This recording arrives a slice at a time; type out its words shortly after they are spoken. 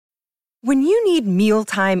When you need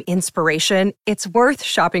mealtime inspiration, it's worth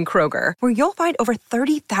shopping Kroger, where you'll find over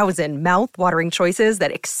 30,000 mouth-watering choices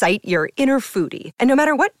that excite your inner foodie. And no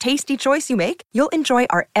matter what tasty choice you make, you'll enjoy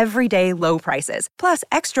our everyday low prices, plus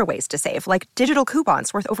extra ways to save, like digital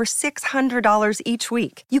coupons worth over $600 each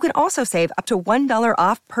week. You can also save up to $1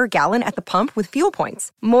 off per gallon at the pump with fuel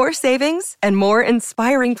points. More savings and more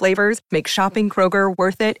inspiring flavors make shopping Kroger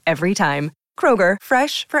worth it every time. Kroger,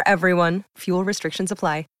 fresh for everyone. Fuel restrictions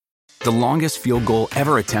apply. The longest field goal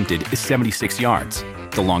ever attempted is 76 yards.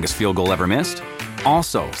 The longest field goal ever missed?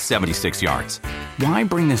 Also 76 yards. Why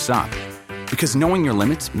bring this up? Because knowing your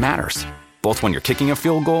limits matters, both when you're kicking a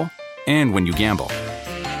field goal and when you gamble.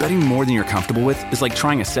 Betting more than you're comfortable with is like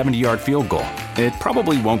trying a 70-yard field goal. It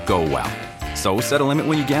probably won't go well. So set a limit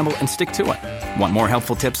when you gamble and stick to it. Want more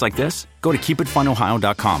helpful tips like this? Go to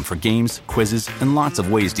keepitfunohio.com for games, quizzes, and lots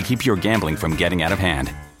of ways to keep your gambling from getting out of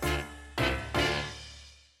hand.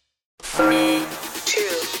 3, 2,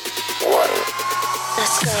 1.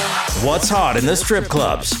 Let's go. What's hot in the strip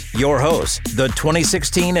clubs? Your hosts, the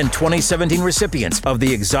 2016 and 2017 recipients of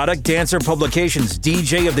the Exotic Dancer Publications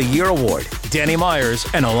DJ of the Year Award, Danny Myers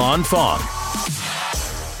and Ilan Fong.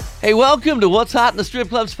 Hey, welcome to What's Hot in the Strip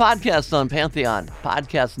Clubs podcast on Pantheon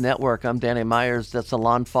Podcast Network. I'm Danny Myers. That's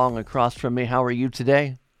Ilan Fong across from me. How are you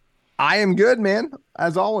today? I am good, man.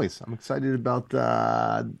 As always, I'm excited about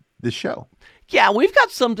the show. Yeah, we've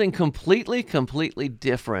got something completely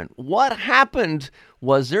different. What happened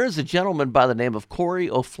was there is a gentleman by the name of Corey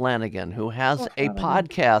O'Flanagan who has a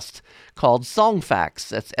podcast called SongFacts.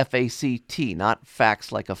 That's F-A-C-T, not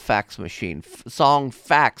facts like a fax machine.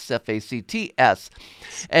 SongFacts, F-A-C-T-S.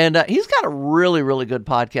 And he's got a really good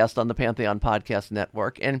podcast on the Pantheon Podcast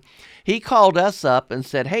Network. And he called us up and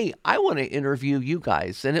said, hey, I want to interview you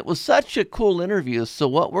guys. And it was such a cool interview. So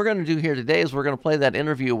what we're going to do here today is we're going to play that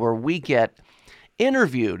interview where we get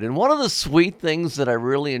interviewed. And one of the sweet things that I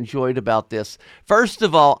really enjoyed about this, first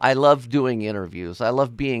of all, I love doing interviews. I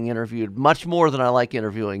love being interviewed much more than I like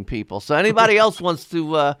interviewing people. So anybody else wants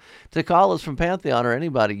to call us from Pantheon or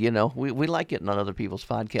anybody, you know, we like getting on other people's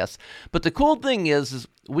podcasts. But the cool thing is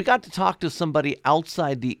we got to talk to somebody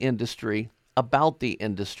outside the industry about the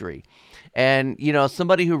industry. And, you know,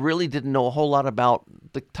 somebody who really didn't know a whole lot about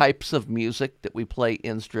the types of music that we play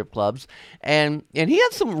in strip clubs. And he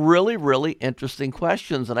had some really interesting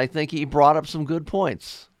questions, and I think he brought up some good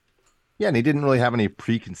points. Yeah, and he didn't really have any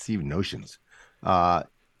preconceived notions,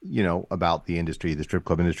 you know, about the industry, the strip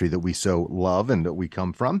club industry that we so love and that we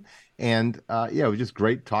come from. And, yeah, it was just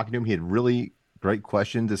great talking to him. He had really great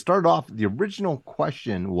questions. It started off, the original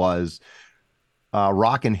question was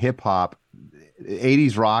rock and hip-hop.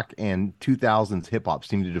 80s rock and 2000s hip hop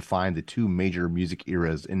seem to define the two major music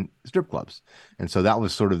eras in strip clubs. And so that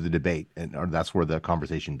was sort of the debate, or that's where the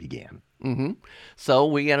conversation began. Mm-hmm. So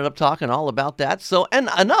we ended up talking all about that. So, and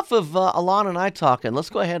enough of Ilan and I talking. Let's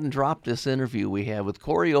go ahead and drop this interview we had with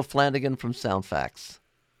Corey O'Flanagan from SongFacts.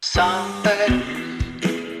 SongFacts.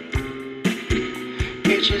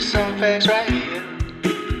 Get your SongFacts right here.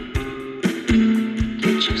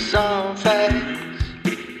 Get your SongFacts.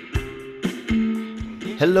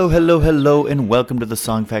 Hello, and welcome to the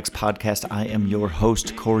SongFacts podcast. I am your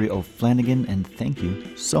host, Corey O'Flanagan, and thank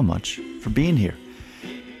you so much for being here.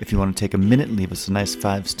 If you want to take a minute and leave us a nice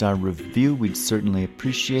 5-star review, we'd certainly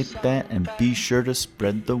appreciate that, and be sure to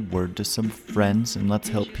spread the word to some friends, and let's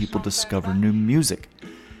help people discover new music.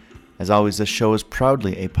 As always, this show is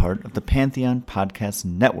proudly a part of the Pantheon Podcast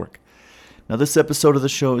Network. Now, this episode of the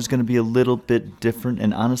show is going to be a little bit different,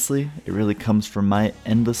 and honestly, it really comes from my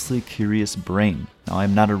endlessly curious brain. Now,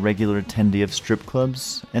 I'm not a regular attendee of strip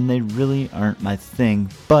clubs, and they really aren't my thing,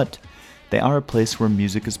 but they are a place where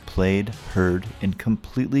music is played, heard, and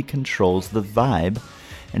completely controls the vibe,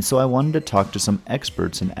 and so I wanted to talk to some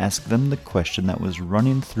experts and ask them the question that was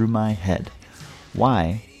running through my head.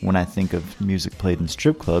 Why, when I think of music played in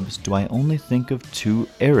strip clubs, do I only think of two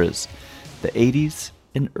eras, the 80s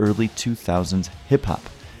and early 2000s hip-hop?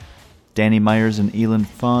 Danny Myers and Ilan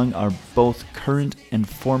Fong are both current and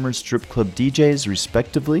former strip club DJs,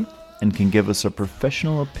 respectively, and can give us a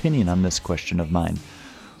professional opinion on this question of mine.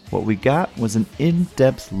 What we got was an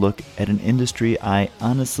in-depth look at an industry I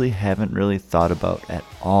honestly haven't really thought about at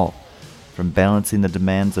all. From balancing the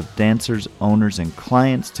demands of dancers, owners, and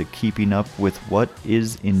clients to keeping up with what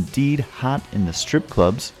is indeed hot in the strip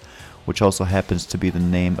clubs, which also happens to be the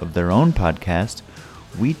name of their own podcast,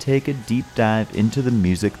 we take a deep dive into the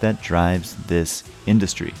music that drives this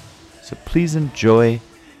industry. So please enjoy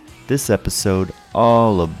this episode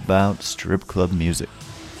all about strip club music.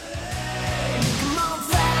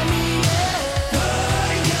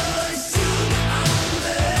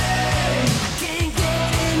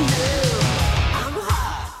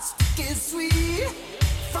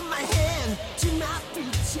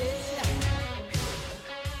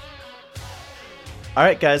 All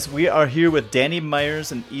right, guys, we are here with Danny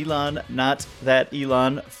Myers and Ilan, not that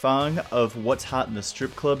Ilan Fong of What's Hot in the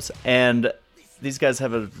Strip Clubs. And these guys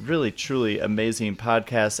have a really, truly amazing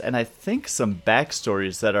podcast, and I think some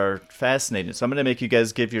backstories that are fascinating. So I'm going to make you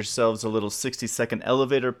guys give yourselves a little 60-second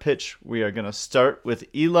elevator pitch. We are going to start with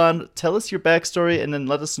Ilan. Tell us your backstory, and then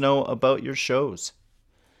let us know about your shows.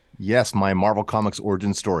 Yes, my Marvel Comics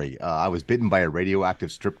origin story. I was bitten by a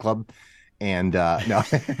radioactive strip club, and no.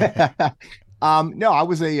 No, I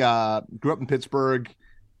was grew up in Pittsburgh,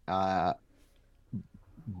 got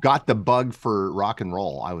the bug for rock and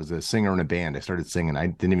roll. I was a singer in a band. I started singing. I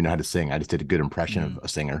didn't even know how to sing. I just did a good impression of a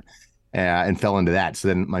singer and fell into that. So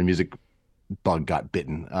then my music bug got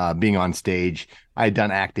bitten. Being on stage, I had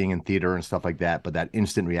done acting and theater and stuff like that, but that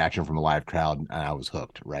instant reaction from a live crowd, I was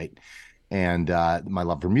hooked, right? And my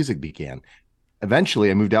love for music began. Eventually,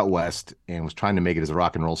 I moved out west and was trying to make it as a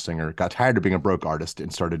rock and roll singer. Got tired of being a broke artist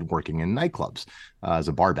and started working in nightclubs as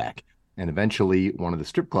a bar back. And eventually, one of the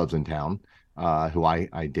strip clubs in town, who I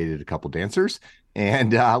dated a couple dancers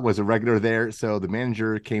and was a regular there. So the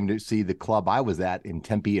manager came to see the club I was at in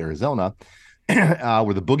Tempe, Arizona,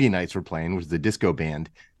 where the Boogie Nights were playing, which is the disco band.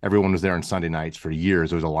 Everyone was there on Sunday nights for years.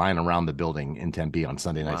 There was a line around the building in Tempe on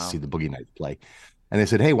Sunday nights to see the Boogie Nights play. And they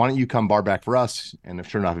said, hey, why don't you come bar back for us? And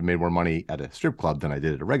sure enough, I made more money at a strip club than I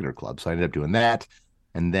did at a regular club. So I ended up doing that.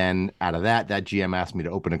 And then out of that GM asked me to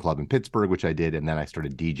open a club in Pittsburgh, which I did. And then I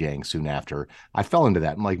started DJing soon after. I fell into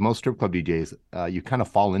that. And like most strip club DJs, you kind of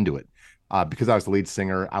fall into it. Because I was the lead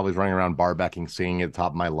singer, I was running around bar backing, singing at the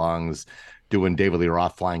top of my lungs, doing David Lee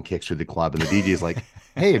Roth flying kicks through the club. And the DJ is like,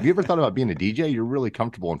 hey, have you ever thought about being a DJ? You're really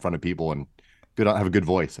comfortable in front of people and have a good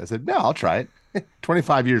voice. I said, no, I'll try it.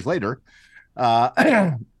 25 years later.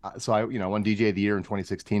 So I, won DJ of the year in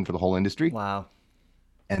 2016 for the whole industry. Wow.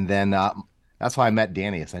 And then that's how I met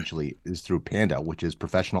Danny, essentially, is through PANDA, which is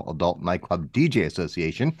Professional Adult Nightclub DJ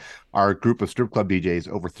Association. Our group of strip club DJs,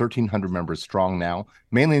 over 1,300 members strong now,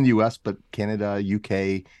 mainly in the U.S., but Canada,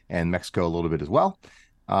 UK, and Mexico a little bit as well.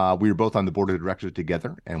 We were both on the board of directors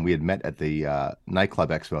together, and we had met at the nightclub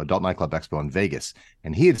expo, Adult Nightclub Expo in Vegas.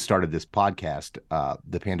 And he had started this podcast,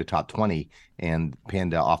 the Panda Top 20 and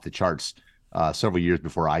Panda Off the Charts, several years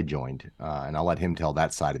before I joined, and I'll let him tell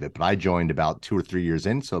that side of it. But I joined about 2 or 3 years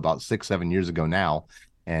in, so about 6-7 years ago now.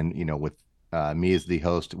 And with me as the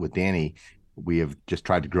host, with Danny, we have just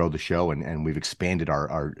tried to grow the show, and we've expanded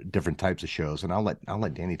our different types of shows. And I'll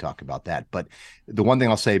let Danny talk about that. But the one thing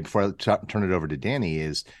I'll say before I turn it over to Danny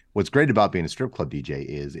is what's great about being a strip club DJ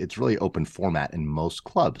is it's really open format in most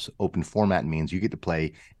clubs. Open format means you get to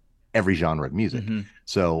play every genre of music. Mm-hmm.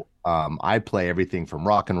 So I play everything from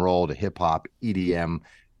rock and roll to hip hop, EDM,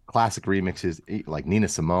 classic remixes like Nina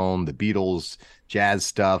Simone, the Beatles, jazz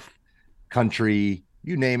stuff, country,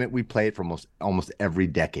 you name it. We play it for almost every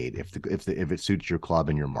decade if it suits your club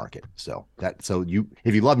and your market. So if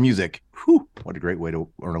you love music, whew, what a great way to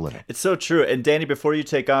earn a living. It's so true. And Danny, before you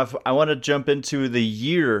take off, I want to jump into the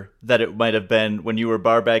year that it might have been when you were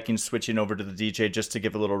bar backing, switching over to the DJ, just to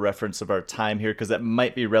give a little reference of our time here, because that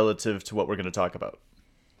might be relative to what we're going to talk about.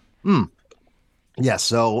 Yeah,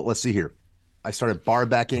 so let's see here. I started bar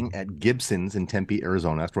backing at Gibson's in Tempe,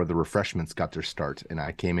 Arizona. That's where the Refreshments got their start. And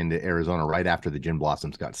I came into Arizona right after the Gin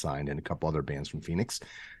Blossoms got signed and a couple other bands from Phoenix.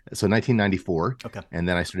 So 1994. Okay. And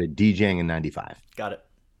then I started DJing in 95. Got it.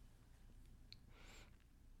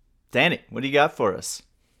 Danny, what do you got for us?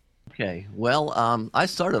 Okay. Well, I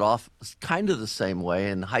started off kind of the same way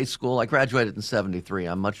in high school. I graduated in 73.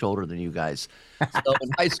 I'm much older than you guys. So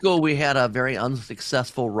in high school, we had a very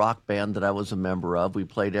unsuccessful rock band that I was a member of. We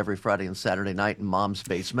played every Friday and Saturday night in Mom's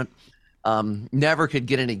basement. Never could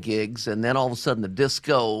get any gigs. And then all of a sudden the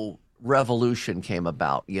disco revolution came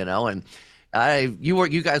about, and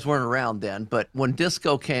you guys weren't around then, but when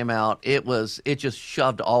disco came out, it just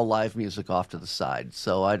shoved all live music off to the side.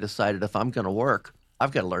 So I decided if I'm going to work,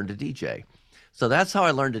 I've got to learn to DJ. So that's how I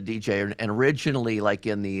learned to DJ. And originally, like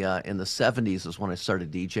in the 70s is when I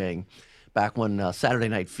started DJing, back when Saturday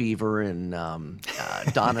Night Fever and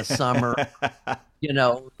Donna Summer,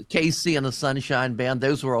 Casey and the Sunshine Band,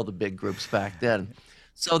 those were all the big groups back then.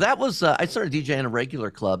 So that was, I started DJing in regular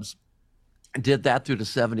clubs, did that through the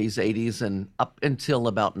 70s, 80s, and up until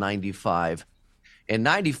about 95. In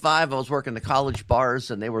 95, I was working the college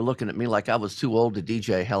bars, and they were looking at me like I was too old to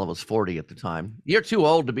DJ. Hell, I was 40 at the time. You're too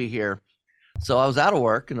old to be here. So I was out of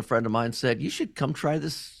work, and a friend of mine said, you should come try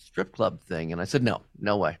this strip club thing. And I said,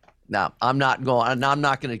 no way. No, I'm not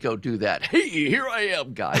going to go do that. Hey, here I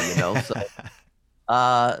am, guy,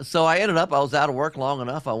 So I ended up, I was out of work long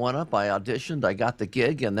enough. I went up, I auditioned, I got the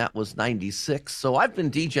gig, and that was 96. So I've been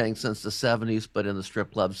DJing since the 70s, but in the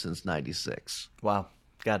strip club since 96. Wow.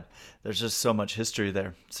 God, there's just so much history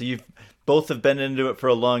there. So you've both have been into it for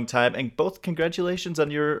a long time, and both congratulations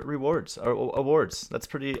on your rewards or awards. That's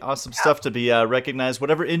pretty awesome stuff to be recognized.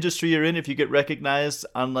 Whatever industry you're in, if you get recognized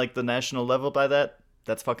on like the national level by that,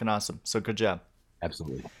 that's fucking awesome. So good job.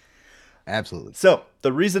 Absolutely. Absolutely. So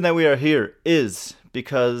the reason that we are here is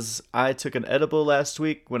because I took an edible last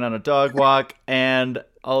week, went on a dog walk, and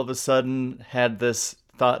all of a sudden had this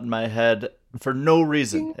thought in my head for no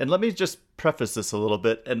reason. And let me just preface this a little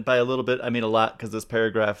bit. And by a little bit, I mean a lot, because this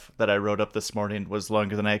paragraph that I wrote up this morning was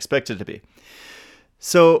longer than I expected to be.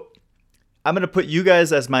 So I'm going to put you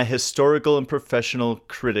guys as my historical and professional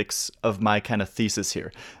critics of my kind of thesis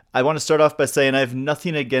here. I want to start off by saying I have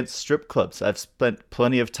nothing against strip clubs. I've spent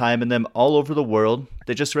plenty of time in them all over the world.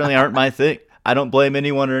 They just really aren't my thing. I don't blame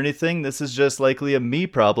anyone or anything. This is just likely a me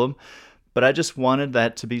problem. But I just wanted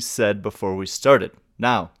that to be said before we started.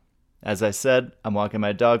 Now, as I said, I'm walking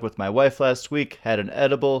my dog with my wife last week, had an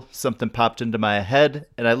edible, something popped into my head,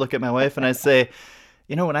 and I look at my wife and I say,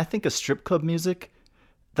 you know, when I think of strip club music,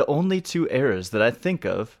 the only two eras that I think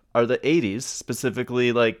of are the 80s,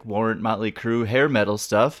 specifically like Warrant, Motley Crue, hair metal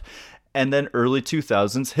stuff, and then early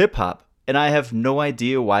 2000s hip hop. And I have no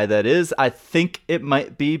idea why that is. I think it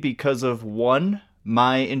might be because of one,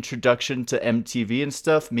 my introduction to MTV and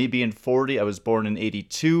stuff. Me being 40, I was born in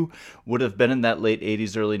 82, would have been in that late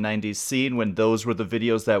 80s, early 90s scene when those were the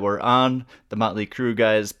videos that were on. The Motley Crue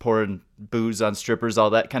guys pouring booze on strippers,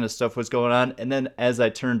 all that kind of stuff was going on. And then as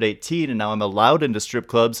I turned 18 and now I'm allowed into strip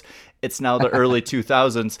clubs, it's now the early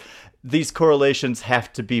 2000s. These correlations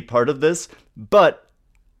have to be part of this. But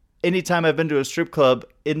anytime I've been to a strip club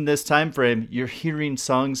in this time frame, you're hearing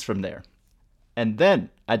songs from there. And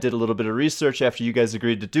then I did a little bit of research after you guys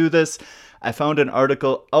agreed to do this. I found an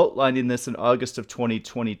article outlining this in August of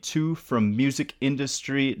 2022 from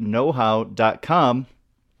musicindustryKnowHow.com.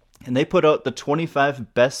 And they put out the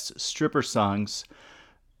 25 best stripper songs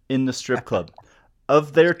in the strip club.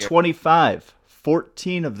 Of their 25,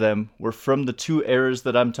 14 of them were from the two eras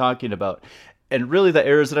that I'm talking about. And really the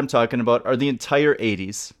eras that I'm talking about are the entire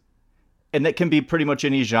 80s. And that can be pretty much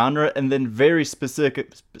any genre. And then very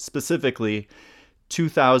specifically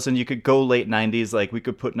 2000, you could go late 90s, like we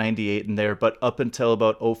could put 98 in there, but up until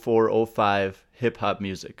about 04, 05, hip-hop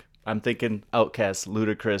music. I'm thinking Outkast,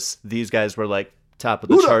 Ludacris, these guys were like top of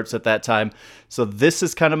the charts at that time. So this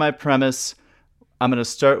is kind of my premise. I'm going to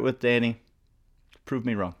start with Danny. Prove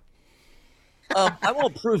me wrong. I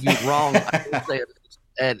won't prove you wrong. I will say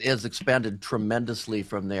it has expanded tremendously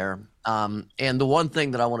from there. And the one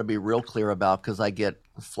thing that I want to be real clear about, because I get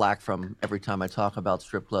flack from every time I talk about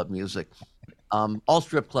strip club music, all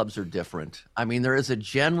strip clubs are different. I mean, there is a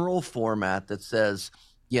general format that says,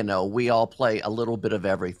 you know, we all play a little bit of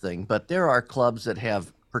everything, but there are clubs that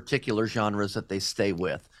have particular genres that they stay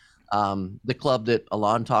with. The club that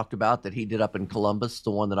Ilan talked about that he did up in Columbus,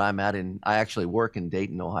 the one that I'm at, and I actually work in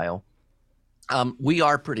Dayton, Ohio. We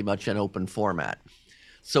are pretty much an open format.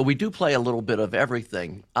 So we do play a little bit of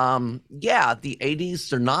everything. Yeah, the 80s,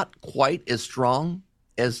 they're not quite as strong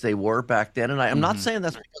as they were back then. And I'm not saying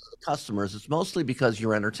that's because of the customers. It's mostly because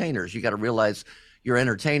you're entertainers. You got to realize your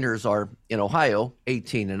entertainers are, in Ohio,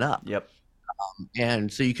 18 and up. Yep.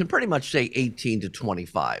 And so you can pretty much say 18 to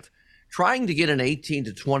 25. Trying to get an 18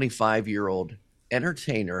 to 25-year-old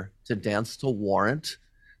entertainer to dance to Warrant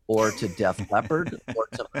or to Def Leppard or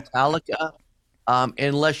to Metallica,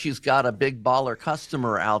 unless she's got a big baller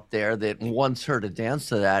customer out there that wants her to dance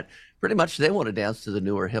to that, pretty much they want to dance to the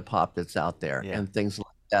newer hip hop that's out there and things like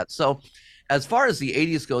that. So as far as the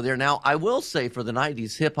 80s go there, now I will say for the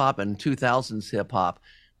 90s hip hop and 2000s hip hop,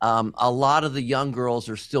 a lot of the young girls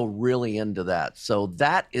are still really into that. So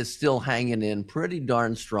that is still hanging in pretty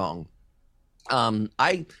darn strong.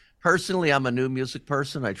 I personally, I'm a new music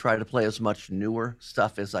person. I try to play as much newer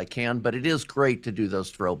stuff as I can, but it is great to do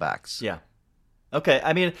those throwbacks. Yeah. Okay.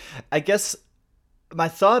 I mean, I guess my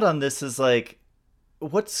thought on this is like,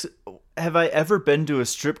 have I ever been to a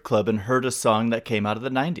strip club and heard a song that came out of the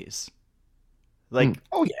 90s? Like,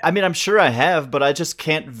 oh yeah. I mean, I'm sure I have, but I just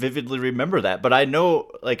can't vividly remember that. But I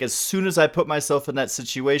know, like, as soon as I put myself in that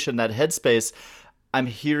situation, that headspace, I'm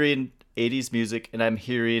hearing 80s music and I'm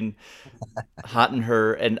hearing Hot in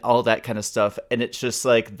Her and all that kind of stuff. And it's just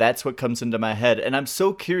like, that's what comes into my head. And I'm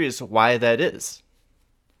so curious why that is.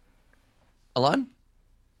 Ilan?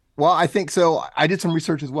 Well, I think so. I did some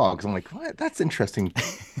research as well because I'm like, what? That's interesting,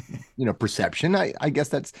 perception. I guess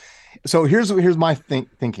that's so. Here's my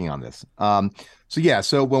thinking on this.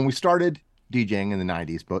 So when we started DJing in the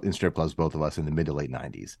 90s, both in strip clubs, both of us in the mid to late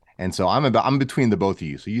 90s, and so I'm between the both of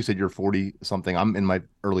you. So you said you're 40 something. I'm in my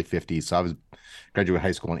early 50s. So I was graduated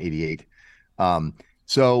high school in '88.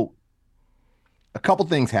 So a couple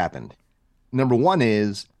things happened. Number one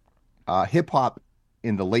is hip hop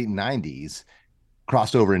in the late 90s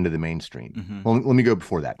crossed over into the mainstream. Mm-hmm. Well, let me go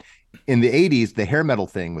before that. In the 80s, the hair metal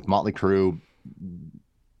thing with Motley Crue,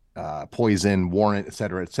 Poison, Warrant, et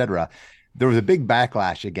cetera, there was a big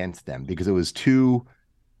backlash against them because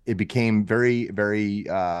it became very, very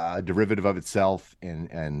derivative of itself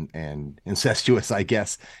and incestuous, I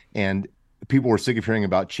guess. And people were sick of hearing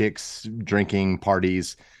about chicks, drinking,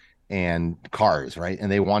 parties, and cars, right? And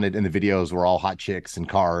the videos were all hot chicks and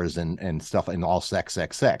cars and stuff, and all sex.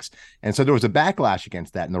 And so there was a backlash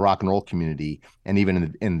against that in the rock and roll community, and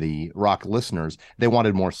even in the rock listeners. They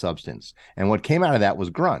wanted more substance, and what came out of that was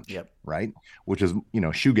grunge, Yep. right? Which is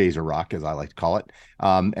shoegazer rock, as I like to call it,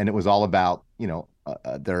 and it was all about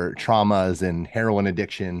their traumas and heroin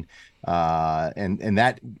addiction,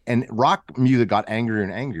 and rock music got angrier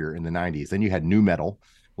and angrier in the 90s. Then you had nu metal,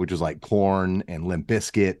 which was like Korn and Limp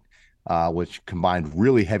Bizkit, which combined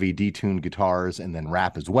really heavy detuned guitars and then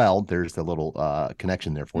rap as well. There's the little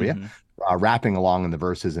connection there for you. Rapping along in the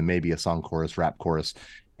verses and maybe a song chorus, rap chorus.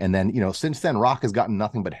 And then, since then, rock has gotten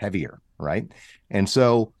nothing but heavier, right? And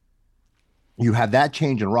so you have that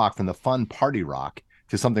change in rock from the fun party rock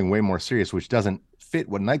to something way more serious, which doesn't fit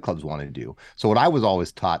what nightclubs want to do. So what I was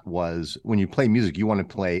always taught was when you play music, you want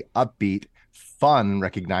to play upbeat, fun,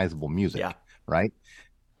 recognizable music, right?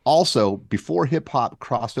 Also, before hip hop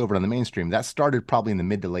crossed over on the mainstream, that started probably in the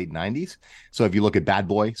mid to late 90s. So if you look at Bad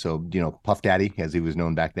Boy, so Puff Daddy, as he was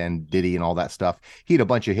known back then, Diddy and all that stuff, he had a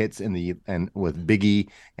bunch of hits and with Biggie,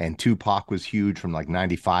 and Tupac was huge from like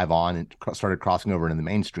 95 on, and started crossing over into the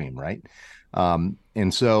mainstream, right?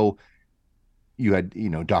 And so you had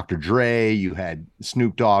Dr. Dre, you had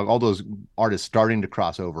Snoop Dogg, all those artists starting to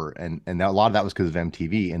cross over, and a lot of that was because of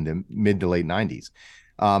MTV in the mid to late 90s.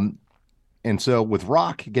 And so with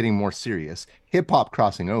rock getting more serious, hip hop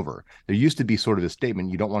crossing over, there used to be sort of a statement,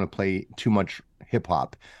 you don't want to play too much hip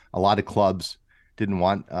hop. A lot of clubs didn't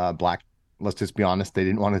want black, let's just be honest, they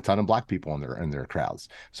didn't want a ton of black people in their crowds.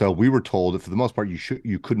 So we were told that for the most part,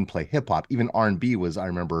 you couldn't play hip hop. Even R&B was, I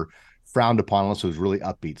remember, frowned upon unless it was really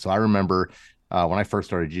upbeat. So I remember when I first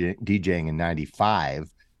started DJing in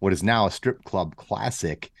 95, what is now a strip club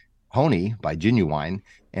classic, Honey by Genuine,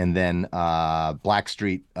 and then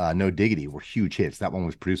Blackstreet, No Diggity were huge hits. That one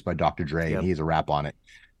was produced by Dr. Dre, and he has a rap on it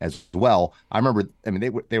as well. I remember,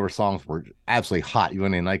 they were songs were absolutely hot. You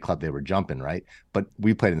went in a nightclub, they were jumping, right? But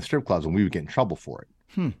we played in the strip clubs and we would get in trouble for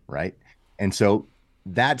it, right? And so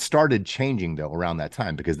that started changing though around that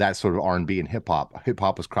time, because that sort of R&B and hip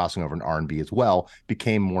hop was crossing over in R&B as well,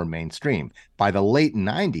 became more mainstream. By the late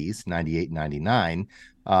 90s, 98, 99,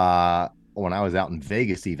 when I was out in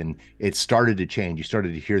Vegas, even, it started to change. You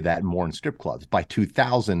started to hear that more in strip clubs. By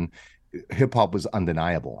 2000, hip hop was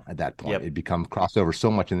undeniable at that point. It become crossover so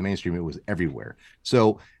much in the mainstream, it was everywhere.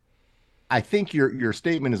 So I think your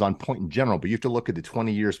statement is on point in general, but you have to look at the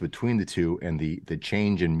 20 years between the two and the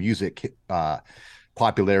change in music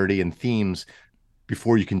popularity and themes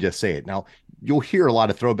before you can just say it. Now, you'll hear a lot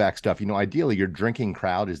of throwback stuff. Ideally, your drinking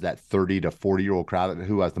crowd is that 30 to 40-year-old crowd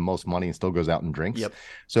who has the most money and still goes out and drinks.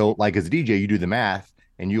 So like as a DJ, you do the math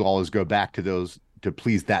and you always go back to those to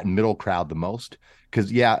please that middle crowd the most.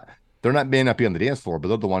 Because, they're may not be on the dance floor, but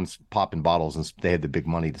they're the ones popping bottles and they had the big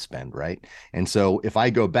money to spend, right? And so if I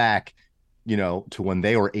go back, to when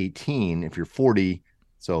they were 18, if you're 40,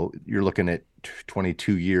 so you're looking at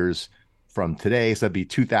 22 years from today, so that'd be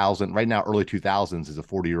 2000. Right now, early 2000s is a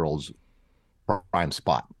 40-year-old's prime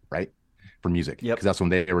spot, right, for music, because that's when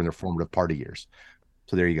they were in their formative party years.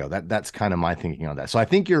 So there you go. That's kind of my thinking on that. So I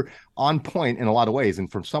think you're on point in a lot of ways, and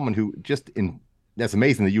from someone who that's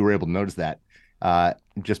amazing that you were able to notice that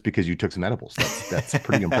just because you took some edibles. That's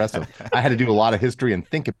pretty impressive. I had to do a lot of history and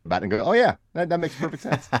think about it and go, oh yeah, that makes perfect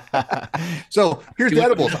sense. So here's the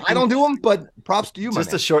edibles. I don't do them, but props to you,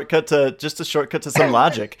 just a shortcut to some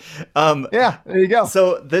logic. Yeah, there you go.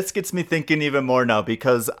 So this gets me thinking even more now,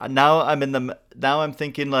 because now I'm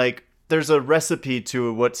thinking like there's a recipe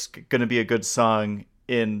to what's going to be a good song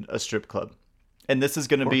in a strip club, and this is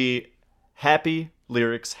going to be happy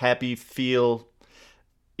lyrics, happy feel.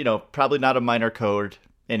 Probably not a minor chord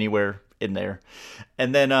anywhere in there.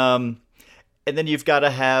 And then you've got to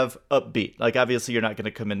have upbeat. Like, obviously you're not going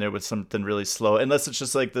to come in there with something really slow unless it's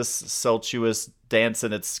just like this sultruous dance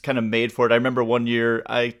and it's kind of made for it. I remember one year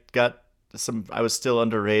I was still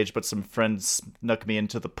underage, but some friends snuck me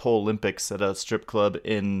into the pole Olympics at a strip club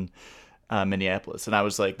in Minneapolis. And I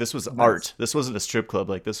was like, this was art. This wasn't a strip club.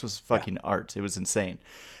 Like, this was fucking art. It was insane.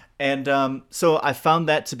 And so I found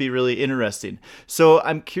that to be really interesting. So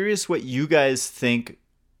I'm curious what you guys think,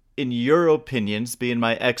 in your opinions, being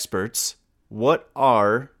my experts, what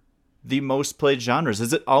are the most played genres?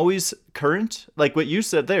 Is it always current? Like what you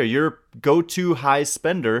said there, your go-to high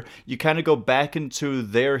spender, you kind of go back into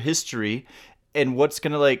their history and what's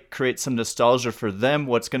going to like create some nostalgia for them.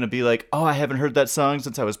 What's going to be like, oh, I haven't heard that song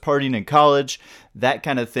since I was partying in college. That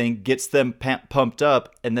kind of thing gets them pumped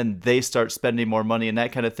up, and then they start spending more money and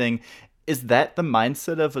that kind of thing. Is that the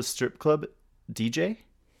mindset of a strip club DJ?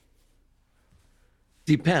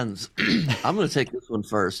 Depends. I'm going to take this one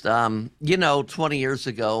first. 20 years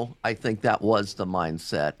ago, I think that was the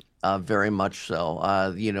mindset, very much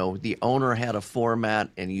so. The owner had a format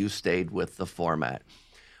and you stayed with the format.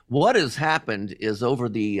 What has happened is over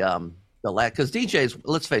the because DJs,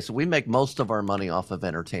 let's face it, we make most of our money off of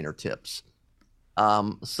entertainer tips.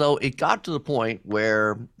 So it got to the point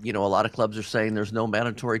where, a lot of clubs are saying there's no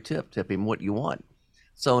mandatory tip him what you want.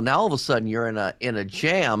 So now all of a sudden you're in a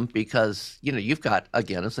jam because, you've got,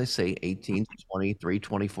 again, as I say, 18 to 23,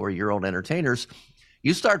 24-year-old entertainers.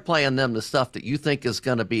 You start playing them the stuff that you think is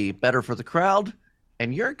going to be better for the crowd,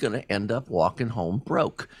 and you're going to end up walking home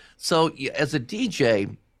broke. So as a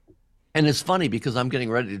DJ, and it's funny because I'm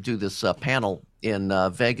getting ready to do this panel in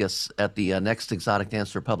Vegas at the next Exotic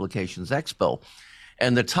Dancer Publications Expo.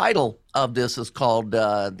 And the title of this is called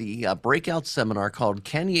the breakout seminar called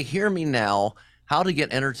Can You Hear Me Now? How to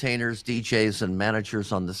Get Entertainers, DJs, and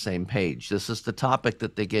Managers on the Same Page. This is the topic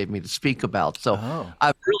that they gave me to speak about. So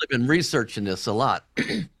I've really been researching this a lot.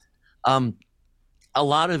 A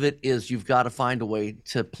lot of it is you've got to find a way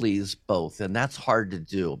to please both. And that's hard to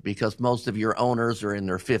do because most of your owners are in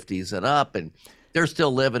their 50s and up, and they're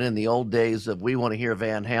still living in the old days of we want to hear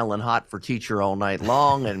Van Halen Hot for Teacher all night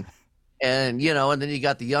long. And then you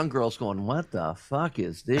got the young girls going, what the fuck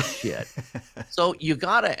is this shit? So you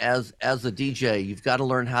got to, as a DJ, you've got to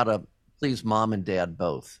learn how to please mom and dad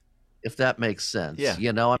both, if that makes sense. Yeah.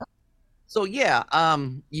 So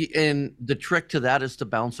and the trick to that is to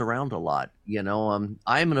bounce around a lot.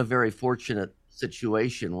 I'm in a very fortunate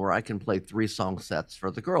situation where I can play 3 song sets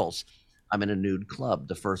for the girls. I'm in a nude club.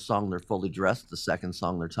 The first song, they're fully dressed. The second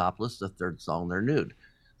song, they're topless. The third song, they're nude.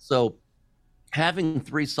 So having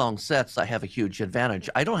 3 song sets, I have a huge advantage.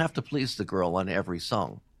 I don't have to please the girl on every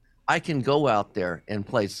song. I can go out there and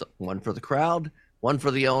play one for the crowd, one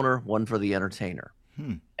for the owner, one for the entertainer.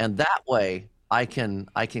 And that way I can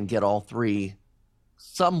get all 3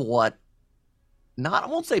 somewhat, I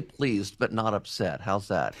won't say pleased, but not upset. How's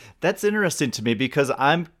that? That's interesting to me because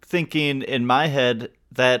I'm thinking in my head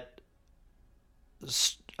that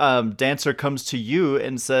dancer comes to you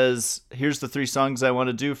and says, here's the 3 songs I want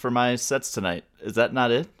to do for my sets tonight. Is that not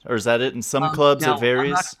it? Or is that it? In some clubs it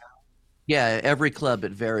varies? Yeah, every club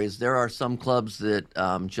it varies. There are some clubs that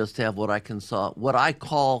just have what I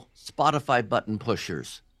call Spotify button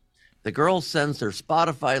pushers. The girl sends their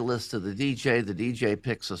Spotify list to the DJ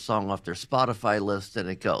picks a song off their Spotify list, and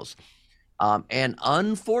it goes. And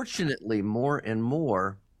unfortunately, more and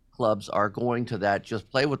more clubs are going to that. Just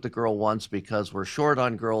play with the girl once because we're short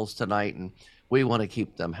on girls tonight and we want to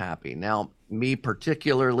keep them happy. Now, me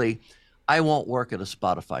particularly, I won't work at a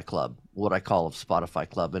Spotify club, what I call a Spotify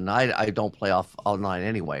club. And I don't play off online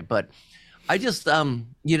anyway. But I just,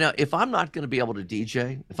 if I'm not going to be able to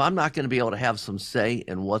DJ, if I'm not going to be able to have some say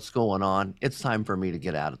in what's going on, it's time for me to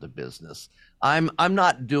get out of the business. I'm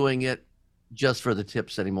not doing it just for the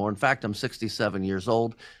tips anymore. In fact, I'm 67 years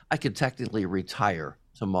old. I could technically retire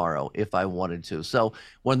tomorrow if I wanted to. So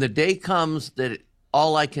when the day comes that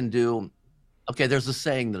all I can do, there's a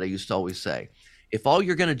saying that I used to always say, if all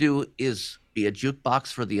you're going to do is be a jukebox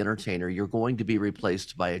for the entertainer, you're going to be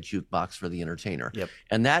replaced by a jukebox for the entertainer. Yep.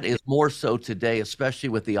 And that is more so today, especially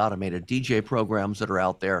with the automated DJ programs that are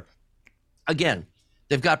out there. Again,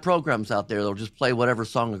 they've got programs out there. They'll just play whatever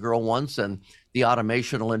song a girl wants and the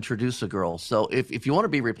automation will introduce a girl. So if you want to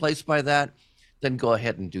be replaced by that, then go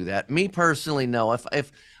ahead and do that. Me personally, no.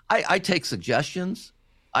 If I take suggestions,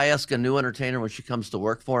 I ask a new entertainer when she comes to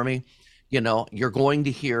work for me, you're going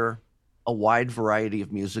to hear a wide variety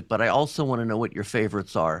of music, but I also want to know what your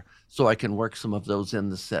favorites are so I can work some of those in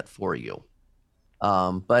the set for you.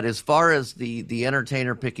 But as far as the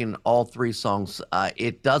entertainer picking all 3 songs,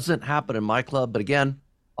 it doesn't happen in my club. But again,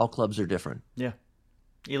 all clubs are different. Yeah.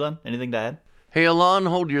 Ilan, anything to add? Hey, Ilan,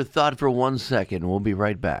 hold your thought for 1 second. We'll be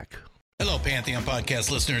right back. Hello, Pantheon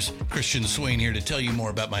Podcast listeners. Christian Swain here to tell you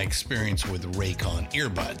more about my experience with Raycon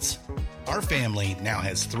earbuds. Our family now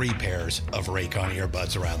has 3 pairs of Raycon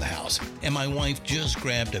earbuds around the house, and my wife just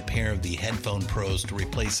grabbed a pair of the Headphone Pros to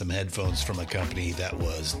replace some headphones from a company that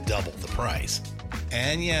was double the price.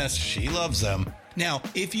 And yes, she loves them. Now,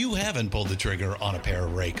 if you haven't pulled the trigger on a pair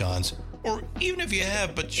of Raycons, Or even if you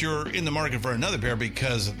have, but you're in the market for another pair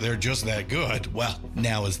because they're just that good, well,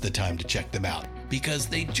 now is the time to check them out because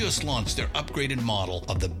they just launched their upgraded model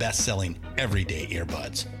of the best-selling everyday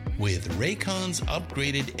earbuds. With Raycon's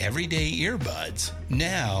upgraded everyday earbuds,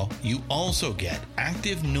 now you also get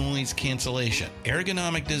active noise cancellation,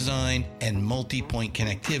 ergonomic design, and multi-point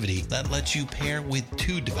connectivity that lets you pair with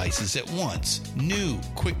 2 devices at once. New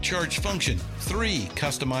quick charge function, 3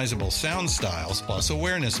 customizable sound styles, plus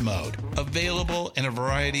awareness mode. Available in a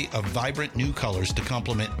variety of vibrant new colors to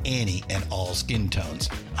complement any and all skin tones.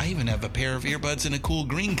 I even have a pair of earbuds in a cool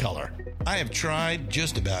green color. I have tried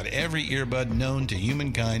just about every earbud known to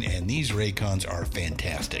humankind, and these Raycons are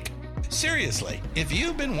fantastic. Seriously, if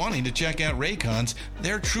you've been wanting to check out Raycons,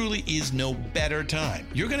 there truly is no better time.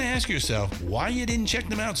 You're going to ask yourself why you didn't check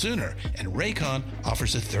them out sooner, and Raycon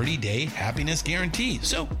offers a 30-day happiness guarantee.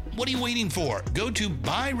 So what are you waiting for? Go to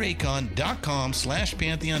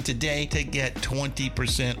buyraycon.com/Pantheon today to get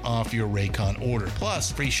 20% off your Raycon order,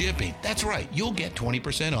 plus free shipping. That's right, you'll get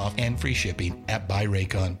 20% off and free shipping at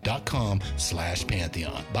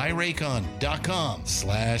buyraycon.com/Pantheon.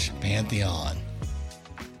 buyraycon.com/Pantheon.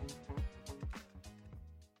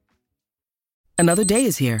 Another day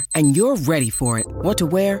is here, and you're ready for it. What to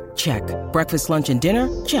wear? Check. Breakfast, lunch, and dinner?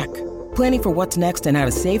 Check. Planning for what's next and how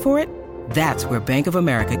to save for it? That's where Bank of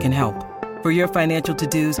America can help. For your financial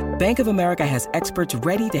to-dos, Bank of America has experts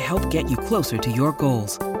ready to help get you closer to your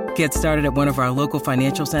goals. Get started at one of our local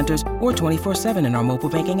financial centers or 24/7 in our mobile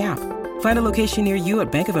banking app. Find a location near you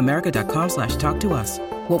at bankofamerica.com/talktous.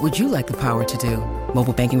 What would you like the power to do?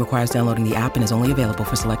 Mobile banking requires downloading the app and is only available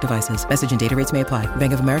for select devices. Message and data rates may apply.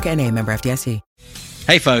 Bank of America N.A., member FDIC.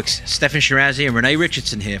 Hey folks, Stefan Shirazi and Renee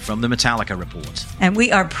Richardson here from the Metallica Report. And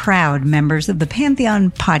we are proud members of the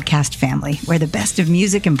Pantheon podcast family, where the best of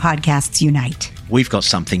music and podcasts unite. We've got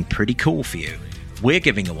something pretty cool for you. We're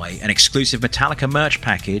giving away an exclusive Metallica merch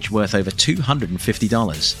package worth over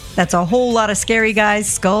 $250. That's a whole lot of Scary Guys,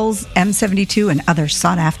 skulls, M72, and other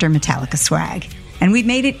sought-after Metallica swag. And we've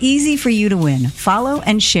made it easy for you to win. Follow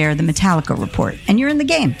and share the Metallica Report, and you're in the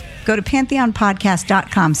game. Go to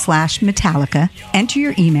pantheonpodcast.com/Metallica, enter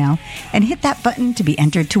your email, and hit that button to be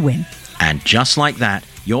entered to win. And just like that,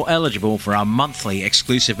 you're eligible for our monthly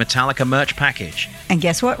exclusive Metallica merch package. And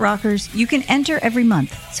guess what, rockers? You can enter every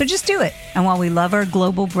month, so just do it. And while we love our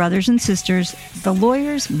global brothers and sisters, the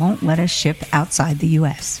lawyers won't let us ship outside the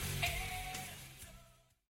U.S.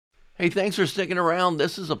 Hey, thanks for sticking around.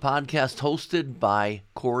 This is a podcast hosted by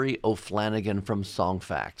Corey O'Flanagan from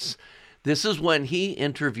SongFacts. This is when he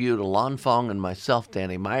interviewed Ilan Fong and myself,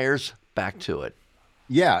 Danny Myers. Back to it.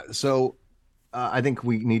 Yeah, so I think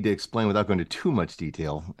we need to explain without going into too much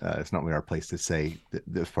detail. It's not really our place to say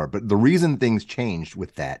this part, but the reason things changed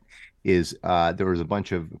with that is there was a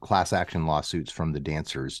bunch of class action lawsuits from the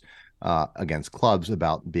dancers against clubs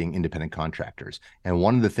about being independent contractors. And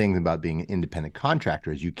one of the things about being independent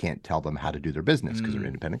contractors, you can't tell them how to do their business because they're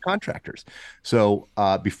independent contractors. So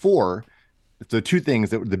before, the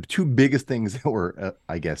two biggest things that were,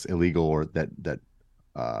 I guess, illegal or that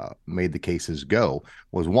made the cases go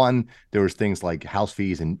was, one, there was things like house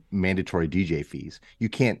fees and mandatory DJ fees. You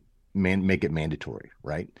can't make it mandatory,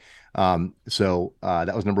 right? So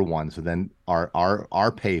that was number one. So then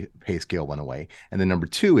our pay scale went away. And then number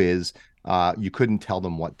two is you couldn't tell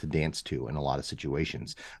them what to dance to in a lot of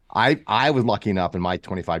situations. I was lucky enough in my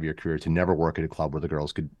 25-year career to never work at a club where the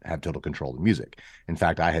girls could have total control of the music. In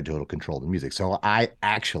fact, I had total control of the music. So I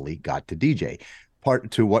actually got to DJ.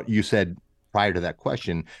 Part to what you said prior to that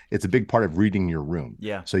question, it's a big part of reading your room.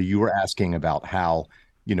 Yeah. So you were asking about how,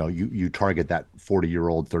 you target that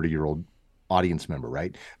 40-year-old, 30-year-old audience member,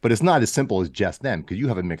 right? But it's not as simple as just them, because you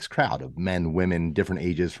have a mixed crowd of men, women, different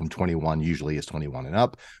ages from 21, usually is 21 and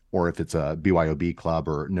up, or if it's a BYOB club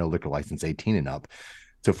or no liquor license 18 and up,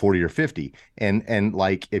 to 40 or 50. And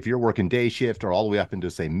like if you're working day shift or all the way up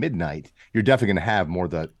into say midnight, you're definitely going to have more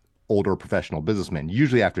the older professional businessmen.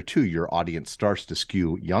 Usually after 2, your audience starts to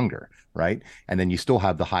skew younger, right? And then you still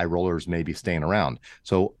have the high rollers maybe staying around.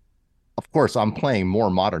 So of course, I'm playing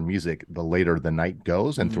more modern music the later the night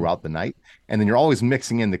goes and throughout the night. And then you're always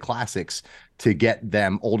mixing in the classics to get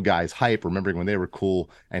them old guys hype, remembering when they were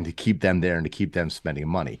cool, and to keep them there and to keep them spending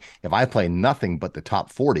money. If I play nothing but the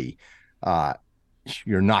top 40,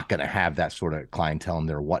 you're not going to have that sort of clientele in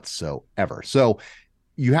there whatsoever. So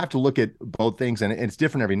you have to look at both things, and it's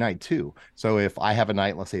different every night too. So if I have a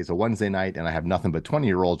night, let's say it's a Wednesday night, and I have nothing but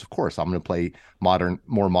 20-year-olds, of course, I'm going to play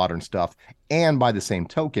more modern stuff. And by the same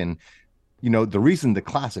token, the reason the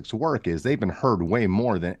classics work is they've been heard way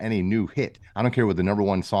more than any new hit. I don't care what the number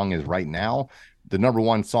one song is right now. The number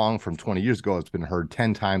one song from 20 years ago has been heard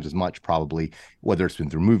 10 times as much, probably, whether it's been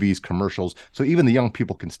through movies, commercials. So even the young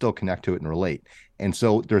people can still connect to it and relate. And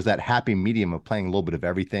so there's that happy medium of playing a little bit of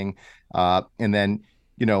everything. And then,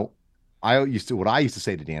 what I used to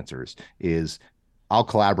say to dancers is, I'll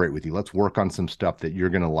collaborate with you. Let's work on some stuff that you're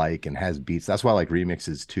going to like and has beats. That's why I like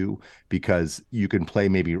remixes too, because you can play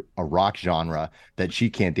maybe a rock genre that she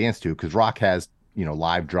can't dance to, because rock has,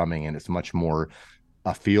 live drumming and it's much more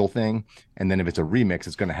a feel thing. And then if it's a remix,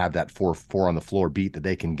 it's going to have that four on the floor beat that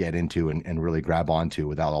they can get into and really grab onto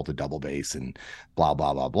without all the double bass and blah,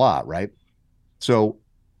 blah, blah, blah. Right. So,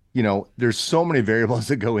 there's so many variables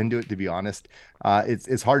that go into it, to be honest.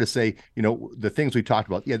 It's hard to say, the things we talked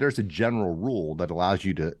about. Yeah, there's a general rule that allows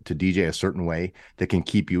you to DJ a certain way that can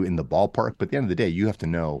keep you in the ballpark. But at the end of the day, you have to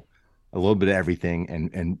know a little bit of everything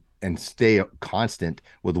and stay constant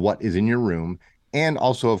with what is in your room. And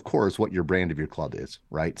also, of course, what your brand of your club is,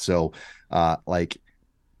 right? So,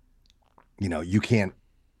 you can't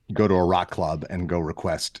go to a rock club and go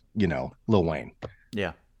request, Lil Wayne.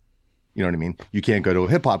 Yeah. You know what I mean? You can't go to a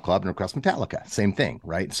hip hop club and request Metallica. Same thing,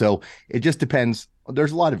 right? So it just depends.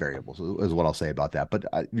 There's a lot of variables, is what I'll say about that. But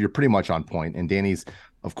you're pretty much on point. And Danny's,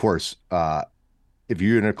 of course, if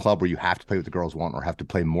you're in a club where you have to play what the girls want or have to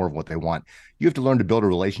play more of what they want, you have to learn to build a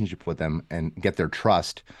relationship with them and get their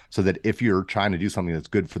trust, so that if you're trying to do something that's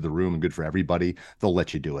good for the room and good for everybody, they'll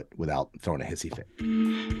let you do it without throwing a hissy fit.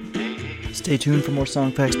 Stay tuned for more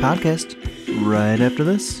SongFacts podcast right after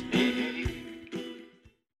this.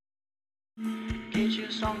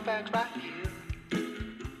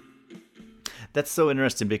 That's so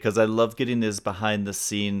interesting, because I love getting these behind the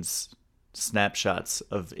scenes snapshots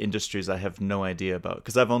of industries I have no idea about,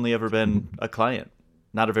 because I've only ever been a client,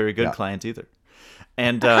 not a very good client either.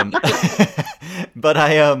 And but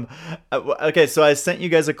okay, so I sent you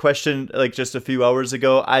guys a question like just a few hours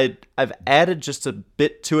ago. I've added just a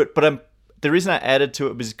bit to it, but the reason I added to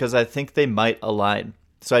it was because I think they might align.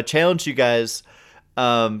 So I challenge you guys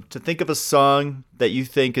to think of a song that you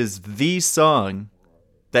think is the song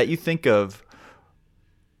that you think of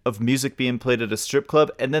music being played at a strip club.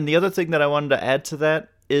 And then the other thing that I wanted to add to that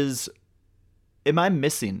is, am I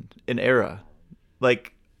missing an era?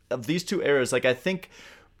 Like, of these two eras, like, I think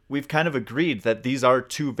we've kind of agreed that these are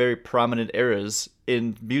two very prominent eras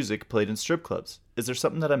in music played in strip clubs. Is there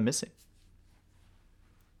something that I'm missing?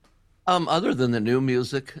 Other than the new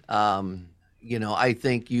music, I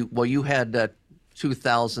think you had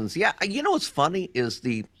 2000s. Yeah, what's funny is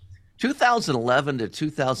the 2011 to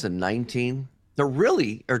 2019,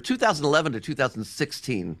 or 2011 to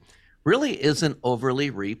 2016 really isn't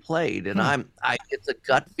overly replayed. And it's a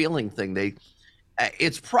gut feeling thing.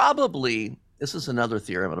 It's probably, this is another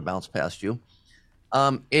theory I'm going to bounce past you.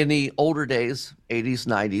 In the older days, 80s,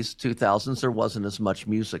 90s, 2000s, there wasn't as much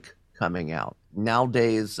music coming out.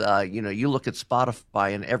 Nowadays, you look at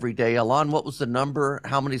Spotify, and every day, Ilan, what was the number?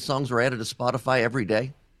 How many songs were added to Spotify every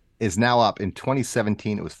day? Is now up. In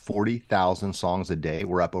 2017, it was 40,000 songs a day.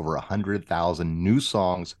 We're up over 100,000 new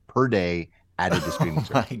songs per day added to streaming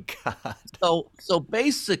service. My God. So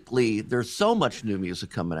basically, there's so much new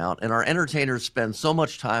music coming out, and our entertainers spend so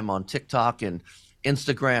much time on TikTok and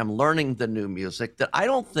Instagram learning the new music that I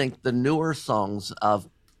don't think the newer songs of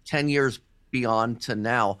 10 years beyond to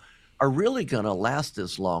now are really going to last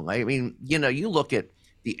as long. I mean, you look at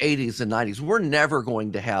the 80s and 90s, we're never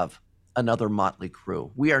going to have another Motley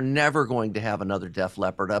Crue. We are never going to have another Def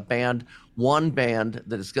Leppard, one band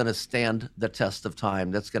that is going to stand the test of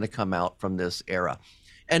time, that's going to come out from this era.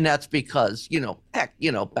 And that's because, back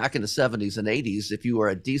in the 70s and 80s, if you were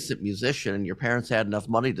a decent musician and your parents had enough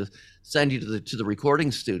money to send you to the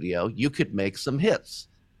recording studio, you could make some hits.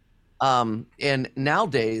 And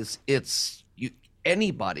nowadays,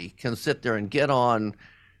 anybody can sit there and get on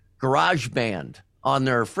GarageBand on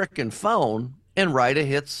their frickin' phone and write a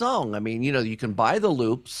hit song. I mean, you can buy the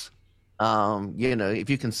loops. If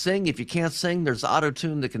you can sing, if you can't sing, there's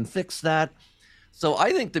auto-tune that can fix that. So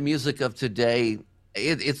I think the music of today,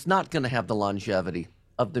 it's not going to have the longevity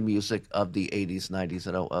of the music of the 80s, 90s,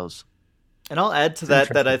 and 00s. And I'll add to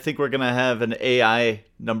that I think we're going to have an AI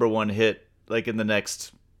number one hit like in the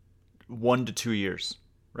next 1 to 2 years,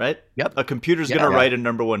 right? Yep. A computer's going to write a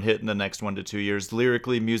number one hit in the next 1 to 2 years,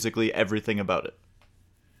 lyrically, musically, everything about it.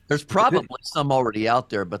 There's probably some already out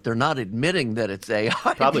there, but they're not admitting that it's AI.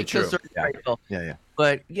 Probably true. Yeah.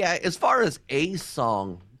 But yeah, as far as a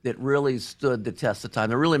song that really stood the test of time,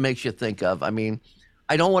 that really makes you think of, I mean,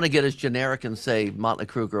 I don't want to get as generic and say Motley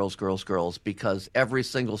Crue, Girls, Girls, Girls, because every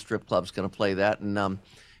single strip club's going to play that. And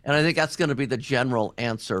And I think that's going to be the general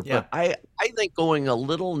answer. Yeah. But I think going a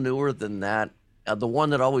little newer than that, the one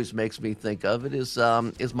that always makes me think of it is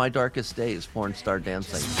My Darkest Days, Porn Star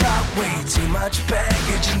Dancing. Got way too much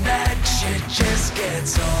baggage and that shit just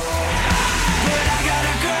gets old. But I got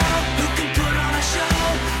a girl who can put on a show.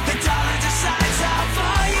 The dollar decides how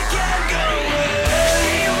far you can go.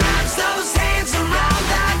 She wraps those hands around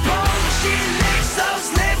that pole. She licks those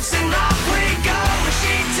lips and off we go.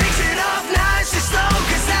 She takes it off nice and slow,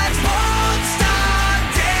 'cause that's porn star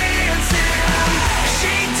dancing.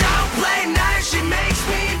 She don't play nice, she makes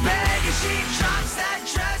me beg, and she drops that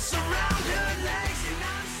dress around her legs, and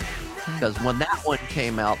I'm sitting right. Because when that one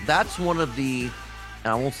came out, that's one of the,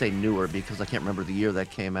 and I won't say newer because I can't remember the year that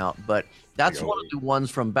came out, but that's one of the ones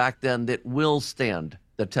from back then that will stand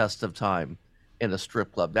the test of time in a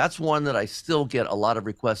strip club. That's one that I still get a lot of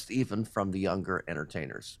requests, even from the younger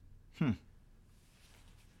entertainers.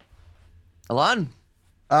 Ilan?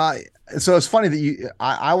 So it's funny that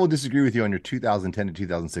I will disagree with you on your 2010 to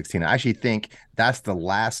 2016. I actually think that's the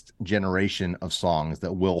last generation of songs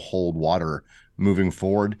that will hold water moving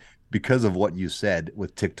forward because of what you said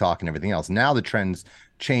with TikTok and everything else. Now the trends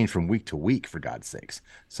change from week to week, for God's sakes.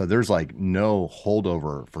 So there's like no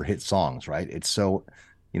holdover for hit songs, right? It's so,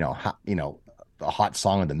 a hot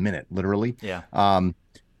song of the minute, literally. Yeah.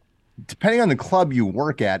 Depending on the club you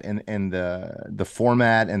work at and the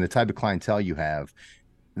format and the type of clientele you have,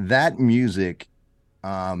 that music,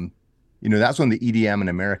 that's when the EDM in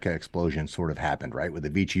America explosion sort of happened, right? With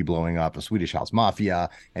Avicii blowing up, a Swedish House Mafia,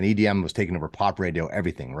 and EDM was taking over pop radio,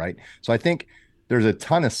 everything, right? So I think there's a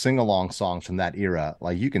ton of sing-along songs from that era.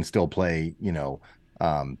 Like you can still play,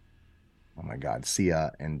 oh my God,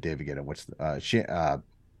 Sia and David Guetta, what's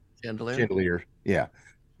Chandelier. Yeah.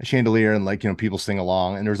 A Chandelier, and people sing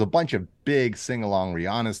along, and there's a bunch of big sing along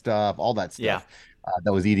Rihanna stuff, all that stuff. Yeah.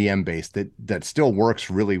 That was EDM based that still works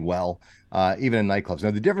really well, even in nightclubs.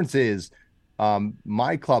 Now the difference is,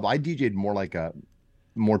 my club, I DJ'd more like a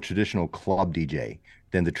more traditional club DJ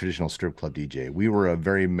than the traditional strip club DJ. We were a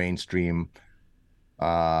very mainstream,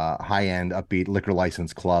 high end, upbeat liquor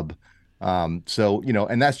license club. So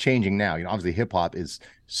and that's changing now. Obviously hip hop is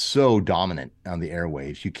so dominant on the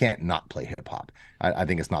airwaves. You can't not play hip hop. I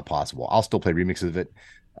think it's not possible. I'll still play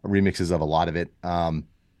remixes of a lot of it.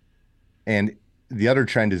 And the other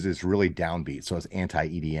trend is this really downbeat. So it's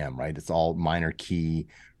anti-EDM, right? It's all minor key,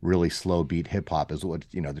 really slow beat hip hop is what,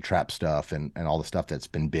 the trap stuff and all the stuff that's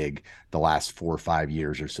been big the last 4 or 5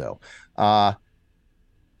 years or so.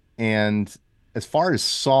 And as far as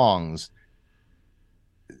songs,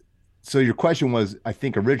 so your question was, I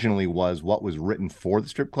think originally was what was written for the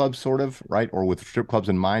strip clubs, sort of, right? Or with strip clubs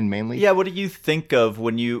in mind mainly? Yeah, what do you think of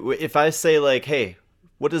if I say like, hey,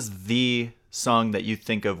 what is the song that you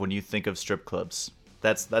think of when you think of strip clubs?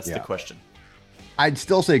 That's the question. I'd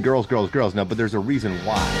still say girls, girls, girls. No, but there's a reason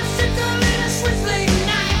why.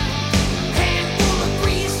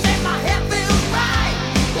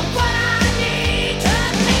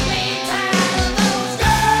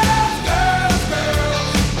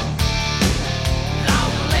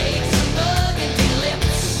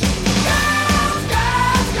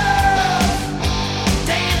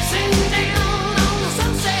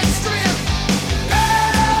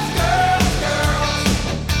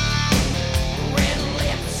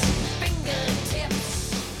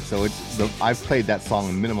 So I've played that song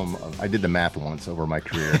a minimum of, I did the math once over my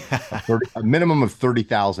career, a minimum of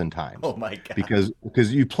 30,000 times. Oh my God.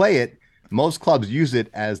 Because you play it, most clubs use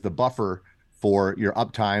it as the buffer for your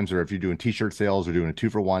uptimes, or if you're doing t-shirt sales or doing a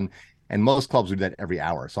 2-for-1, and most clubs do that every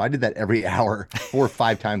hour. So I did that every hour, 4 or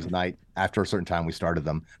 5 times a night after a certain time we started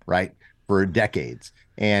them, right? For decades.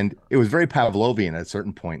 And it was very Pavlovian at a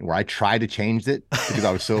certain point where I tried to change it because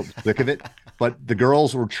I was so sick of it. But the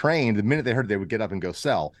girls were trained, the minute they heard it, they would get up and go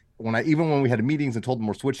sell. Even when we had meetings and told them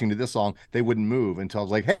we're switching to this song, they wouldn't move until I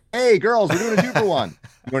was like, hey, girls, we're doing a 2-for-1. You know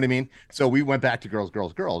what I mean? So we went back to girls,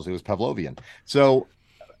 girls, girls. It was Pavlovian. So,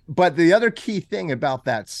 but the other key thing about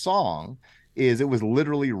that song is it was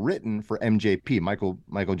literally written for MJP,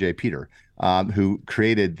 Michael J. Peter, who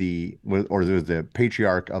created the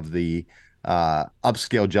patriarch of the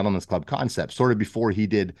upscale gentlemen's club concept, sort of before he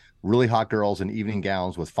did really hot girls in evening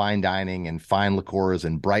gowns with fine dining and fine liqueurs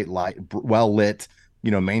and bright light, well lit,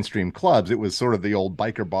 mainstream clubs. It was sort of the old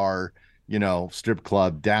biker bar, strip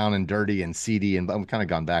club, down and dirty and seedy, and I've kind of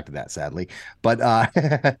gone back to that, sadly. But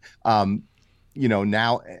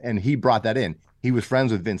now, and he brought that in. He was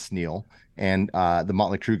friends with Vince Neil and the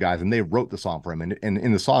Motley Crue guys, and they wrote the song for him. And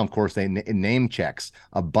in the song, of course, they name checks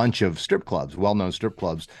a bunch of strip clubs, well-known strip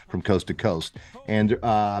clubs from coast to coast. And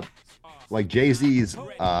like Jay-Z's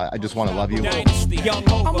I Just Want to Love You.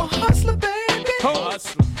 I'm a hustler, baby.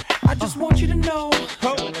 I just want you to know.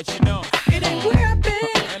 It ain't where I've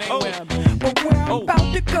been, but where I'm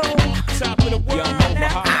about to go. Top of the world.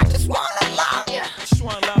 Now I just wanna love you.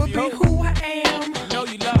 But be who I am. Know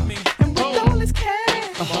you love me. And with all this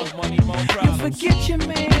cash, you forget your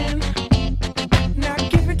man. Now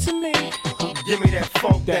give it to me. Give me that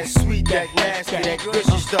funk, that sweet, that nasty, that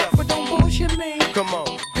gushy stuff. But don't bullshit me. Come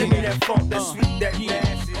on, give me that funk, that sweet, that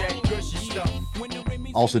nasty, that gushy stuff.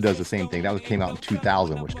 Also does the same thing. That came out in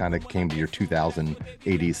 2000, which kind of came to your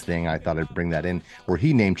 2080s thing. I thought I'd bring that in, where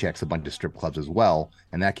he name checks a bunch of strip clubs as well,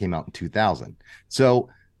 and that came out in 2000. So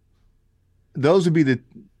those would be the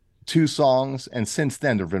two songs. And since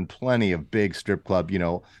then, there have been plenty of big strip club. In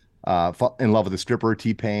Love with a Stripper,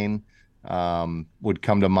 T-Pain would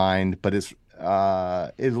come to mind, but it's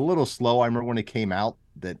a little slow. I remember when it came out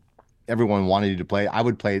that everyone wanted you to play. I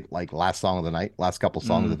would play it like last song of the night, last couple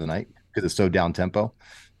songs of the night, because it's so down tempo.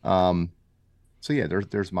 So yeah,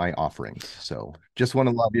 there's my offerings. So Just Want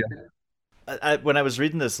to Love You. When I was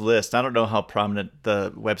reading this list, I don't know how prominent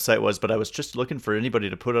the website was, but I was just looking for anybody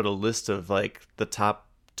to put out a list of like the top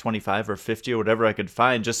 25 or 50 or whatever I could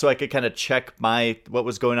find, just so I could kind of check what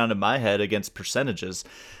was going on in my head against percentages.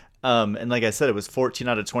 And like I said, it was 14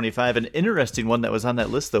 out of 25. An interesting one that was on that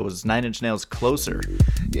list, though, was 9 Inch Nails' Closer.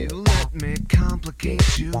 You let me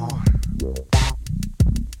complicate you. Help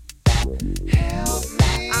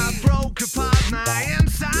me. I broke apart my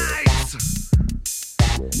insides.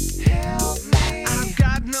 Help me. I've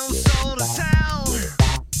got no soul to tell.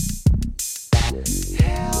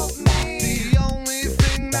 Help me. The only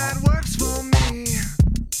thing that works for me.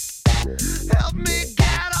 Help me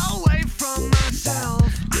get away from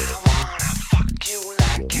myself. I wanna fuck you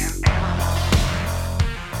like an animal.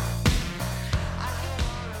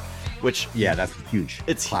 Which, yeah, that's huge.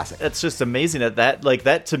 It's classic. It's just amazing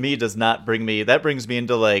that to me does not bring me. That brings me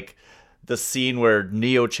into like the scene where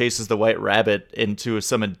Neo chases the White Rabbit into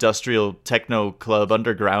some industrial techno club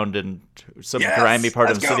underground in some grimy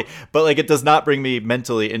part of the city. But like, it does not bring me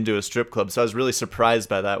mentally into a strip club. So I was really surprised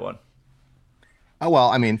by that one. Oh, well,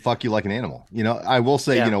 I mean, fuck you like an animal. I will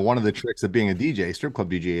say, one of the tricks of being a DJ, strip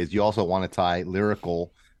club DJ, is you also want to tie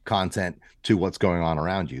lyrical content to what's going on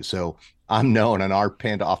around you. So I'm known on our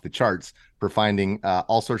Panda Off the Charts for finding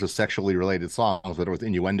all sorts of sexually related songs, whether with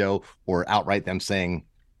innuendo or outright them saying,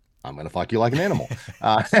 I'm going to fuck you like an animal.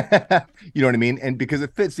 You know what I mean? And because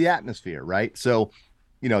it fits the atmosphere, right? So,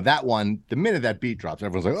 that one, the minute that beat drops,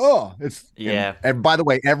 everyone's like, oh, it's, yeah. And by the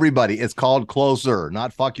way, everybody, it's called Closer,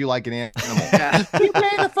 not Fuck You Like an Animal. You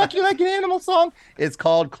play the Fuck You Like an Animal song? It's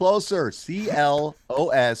called Closer, Closer,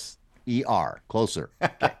 Closer.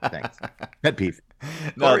 Okay, thanks. Pet peeve.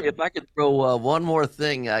 Corey, if I could throw one more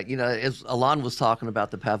thing, as Ilan was talking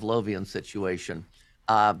about the Pavlovian situation,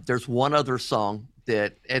 there's one other song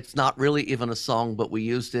that it's not really even a song, but we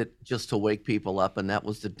used it just to wake people up, and that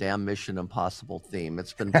was the damn Mission Impossible theme.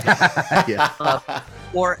 It's been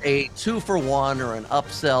or a 2-for-1 or an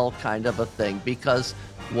upsell kind of a thing, because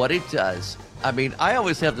what it does, I mean, I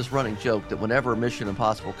always have this running joke that whenever Mission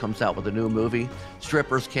Impossible comes out with a new movie,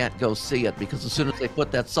 strippers can't go see it, because as soon as they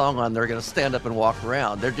put that song on, they're going to stand up and walk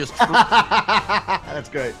around. They're just That's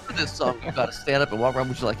great. For this song, you got to stand up and walk around.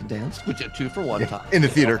 Would you like to dance? Would you 2-for-1 time? In the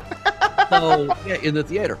theater. So, yeah, in the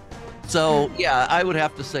theater. So, yeah, I would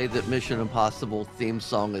have to say that Mission Impossible theme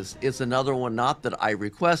song is another one. Not that I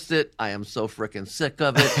request it. I am so freaking sick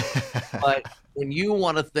of it. But when you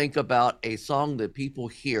want to think about a song that people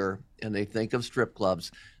hear and they think of strip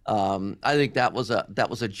clubs, I think that was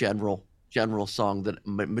a general song that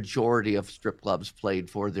majority of strip clubs played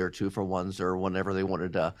for their 2-for-1s or whenever they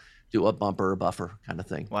wanted to do a bumper or buffer kind of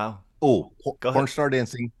thing. Wow. Oh, Porn Star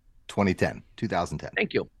Dancing, 2010.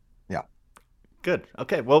 Thank you. Yeah. Good.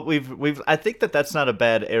 Okay. Well, I think that's not a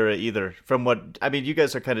bad era either. From what I mean, you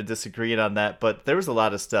guys are kind of disagreeing on that, but there was a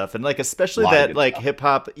lot of stuff, and like especially that like hip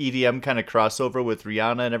hop EDM kind of crossover with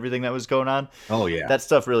Rihanna and everything that was going on. Oh yeah, that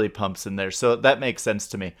stuff really pumps in there, so that makes sense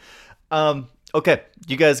to me. Okay,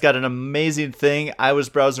 you guys got an amazing thing. I was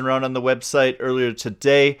browsing around on the website earlier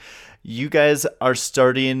today. You guys are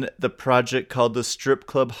starting the project called the Strip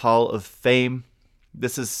Club Hall of Fame.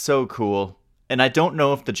 This is so cool. And I don't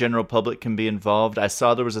know if the general public can be involved. I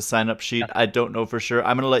saw there was a sign-up sheet. I don't know for sure.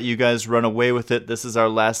 I'm going to let you guys run away with it. This is our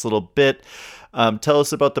last little bit. Tell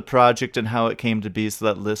us about the project and how it came to be so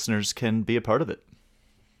that listeners can be a part of it.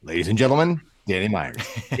 Ladies and gentlemen, Danny Myers.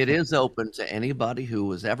 It is open to anybody who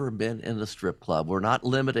has ever been in a strip club. We're not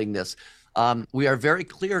limiting this. We are very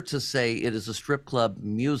clear to say it is a strip club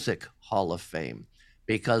music hall of fame,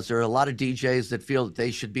 because there are a lot of DJs that feel that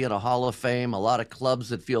they should be in a hall of fame, a lot of clubs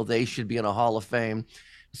that feel they should be in a hall of fame.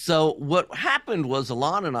 So what happened was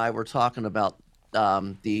Ilan and I were talking about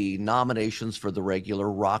the nominations for the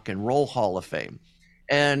regular Rock and Roll Hall of Fame.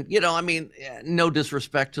 And, no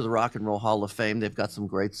disrespect to the Rock and Roll Hall of Fame. They've got some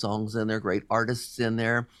great songs in there, great artists in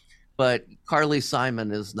there. But Carly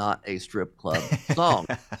Simon is not a strip club song.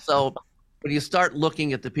 So when you start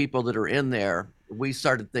looking at the people that are in there, we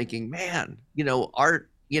started thinking, man,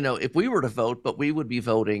 if we were to vote, but we would be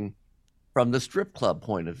voting from the strip club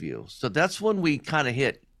point of view. So that's when we kind of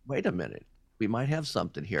hit, wait a minute, we might have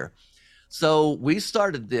something here. So we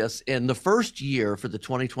started this in the first year for the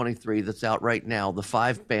 2023 that's out right now. The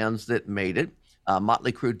 5 bands that made it,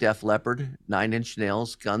 Motley Crue, Def Leppard, 9 Inch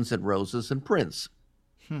Nails, Guns N' Roses, and Prince.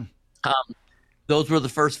 Those were the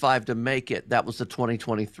first 5 to make it. That was the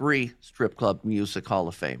 2023 Strip Club Music Hall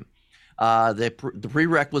of Fame. The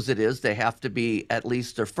prerequisite is they have to be, at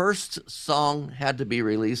least their first song had to be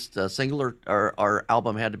released, a single or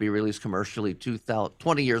album had to be released commercially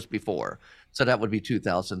 20 years before. So that would be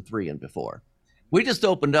 2003 and before. We just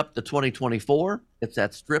opened up the 2024. It's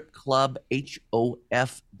at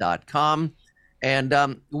stripclubhof.com. And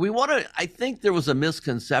I think there was a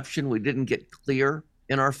misconception. We didn't get clear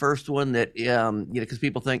in our first one that, because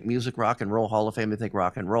people think Music Rock and Roll Hall of Fame, they think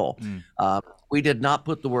rock and roll. We did not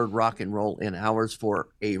put the word rock and roll in ours for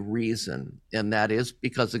a reason. And that is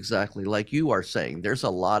because exactly like you are saying, there's a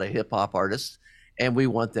lot of hip hop artists and we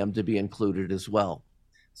want them to be included as well.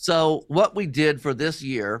 So what we did for this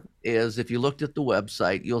year is, if you looked at the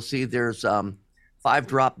website, you'll see there's 5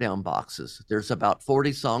 drop-down boxes. There's about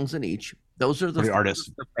 40 songs in each. Those are the artists,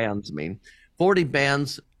 the bands, 40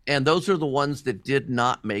 bands, and those are the ones that did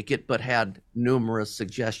not make it but had numerous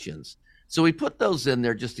suggestions. So we put those in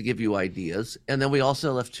there just to give you ideas, and then we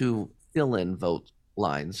also left 2 fill-in vote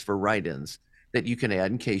lines for write-ins that you can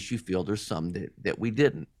add in case you feel there's some that we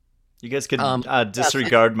didn't. You guys can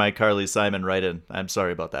disregard my Carly Simon write-in. I'm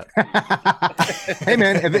sorry about that. Hey,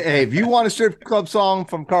 man, if you want a strip club song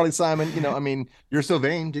from Carly Simon, You're So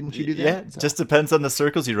Vain, didn't you do that? Yeah, just depends on the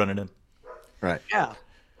circles you run it in. Right. Yeah.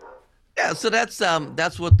 Yeah, so that's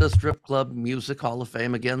what the Strip Club Music Hall of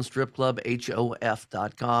Fame, again,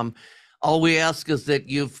 stripclubhof.com. All we ask is that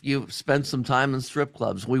you've spent some time in strip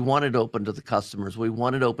clubs. We want it open to the customers. We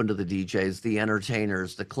want it open to the DJs, the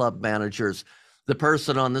entertainers, the club managers, the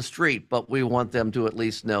person on the street, but we want them to at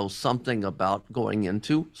least know something about going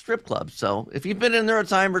into strip clubs. So if you've been in there a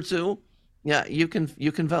time or two, yeah, you can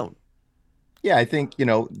vote. Yeah, I think,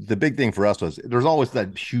 the big thing for us was there's always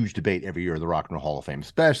that huge debate every year of the Rock and Roll Hall of Fame,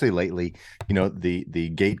 especially lately.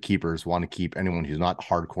 The gatekeepers want to keep anyone who's not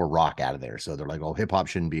hardcore rock out of there. So they're like, oh, hip hop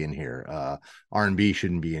shouldn't be in here. R&B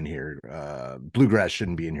shouldn't be in here. Bluegrass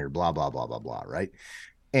shouldn't be in here, blah, blah, blah, blah, blah. Right.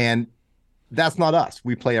 And that's not us.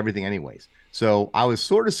 We play everything anyways. So I was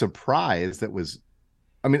sort of surprised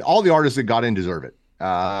all the artists that got in deserve it.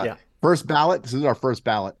 First ballot. This is our first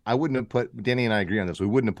ballot. I wouldn't have put, Danny and I agree on this. We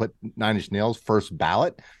wouldn't have put 9 Inch Nails first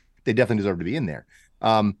ballot. They definitely deserve to be in there.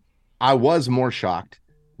 I was more shocked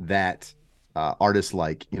that artists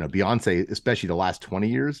like, Beyonce, especially the last 20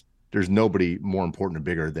 years, there's nobody more important or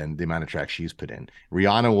bigger than the amount of tracks she's put in.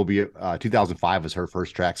 Rihanna will be, 2005 was her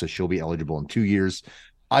first track, so she'll be eligible in 2 years.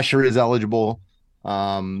 Usher is eligible.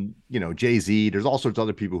 Jay-Z, there's all sorts of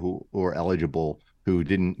other people who are eligible who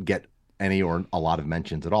didn't get any or a lot of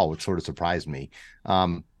mentions at all, which sort of surprised me.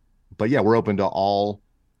 But yeah, we're open to all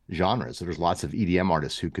genres. So there's lots of EDM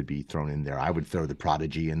artists who could be thrown in there. I would throw the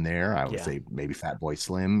Prodigy in there. I would say maybe Fatboy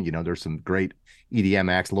Slim. There's some great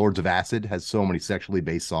EDM acts. Lords of Acid has so many sexually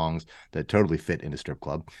based songs that totally fit in a strip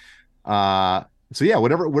club. So yeah,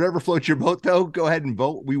 whatever floats your boat, though, go ahead and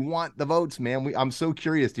vote. We want the votes, man. I'm so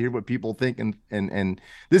curious to hear what people think, and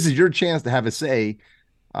this is your chance to have a say,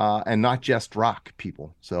 and not just rock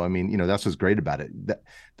people. So that's what's great about it.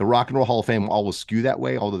 The Rock and Roll Hall of Fame will always skew that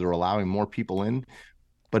way, although they're allowing more people in.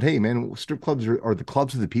 But hey, man, strip clubs are the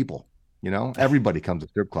clubs of the people. Everybody comes to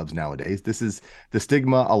strip clubs nowadays. This is the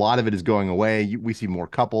stigma. A lot of it is going away. We see more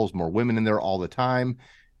couples, more women in there all the time.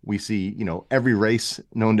 We see every race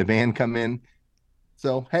known to man come in.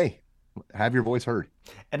 So, hey, have your voice heard.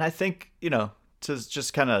 And I think, to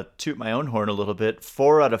just kind of toot my own horn a little bit,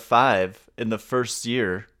 4 out of 5 in the first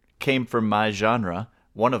year came from my genre,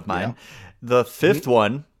 one of mine. Yeah. The 5th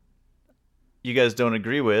one, you guys don't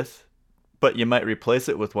agree with, but you might replace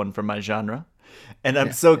it with one from my genre. And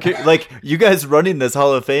I'm so curious, you guys running this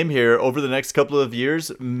Hall of Fame here over the next couple of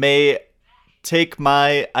years may take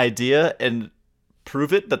my idea and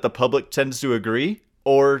prove it that the public tends to agree.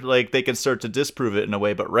 Or they can start to disprove it in a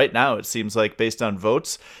way. But right now, it seems like based on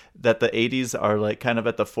votes that the 80s are kind of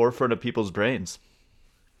at the forefront of people's brains.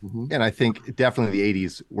 Mm-hmm. And I think definitely the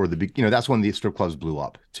 80s were the big, that's when the strip clubs blew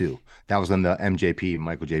up too. That was when the MJP,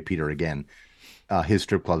 Michael J. Peter again. his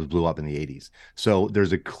strip clubs blew up in the 80s. So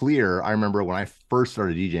there's a clear, I remember when I first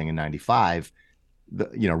started DJing in 95,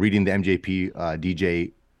 reading the MJP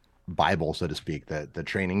DJ Bible, so to speak, the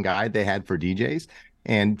training guide they had for DJs.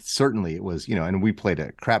 And certainly it was, and we played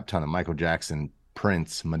a crap ton of Michael Jackson,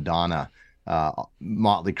 Prince, Madonna,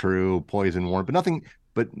 Motley Crue, Poison, Warren,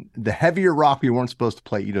 but the heavier rock we weren't supposed to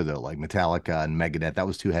play, though, like Metallica and Megadeth, that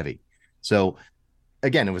was too heavy. So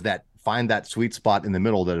again, it was find that sweet spot in the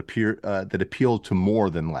middle that appealed to more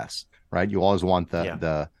than less, right? You always want you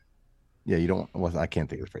don't, I can't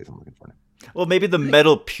think of the phrase I'm looking for now. Well, maybe the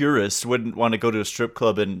metal purist wouldn't want to go to a strip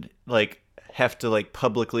club and have to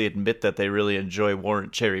publicly admit that they really enjoy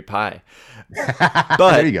Warrant Cherry Pie. But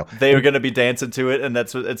there you go. They are going to be dancing to it, and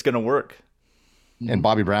it's going to work. And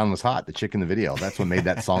Bobby Brown was hot, the chick in the video. That's what made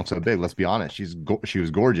that song so big. Let's be honest. She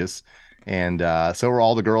was gorgeous. And so were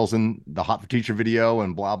all the girls in the Hot for Teacher video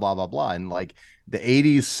and blah, blah, blah, blah. And the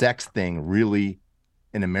 80s sex thing really,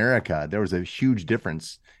 in America, there was a huge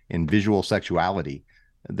difference in visual sexuality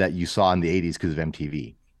that you saw in the 80s because of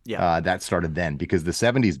MTV. Yeah. That started then, because the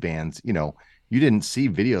 70s bands, you didn't see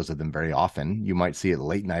videos of them very often. You might see it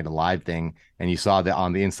late night alive thing, and you saw that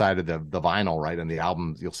on the inside of the vinyl, right, on the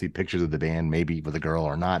albums, you'll see pictures of the band, maybe with a girl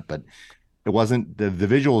or not, but it wasn't, the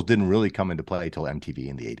visuals didn't really come into play till MTV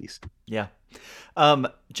in the 80s. Yeah.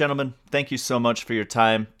 Gentlemen, thank you so much for your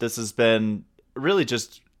time. This has been really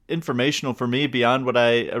just informational for me beyond what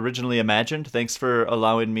I originally imagined. Thanks for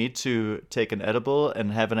allowing me to take an edible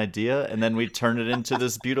and have an idea, and then we turn it into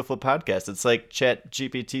this beautiful podcast. It's like Chat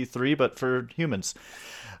GPT 3, but for humans.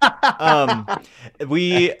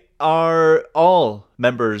 We are all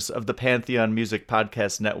members of the Pantheon Music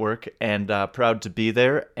Podcast Network, and proud to be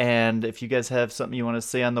there. And if you guys have something you want to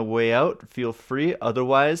say on the way out, feel free.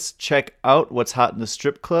 Otherwise, check out what's hot in the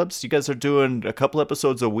strip clubs. You guys are doing a couple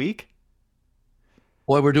episodes a week.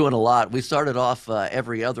 Boy, we're doing a lot. We started off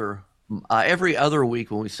every other week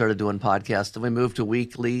when we started doing podcasts, and we moved to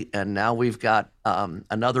weekly, and now we've got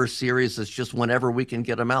another series that's just whenever we can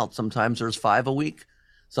get them out. Sometimes there's 5 a week,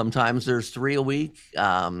 sometimes there's 3 a week.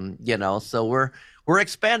 So we're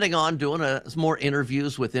expanding on doing more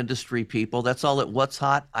interviews with industry people. That's all at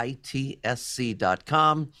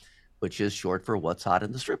what'shotitsc.com, which is short for What's Hot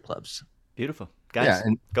in the Strip Clubs. Beautiful. Guys,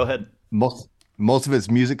 go ahead. Most of it's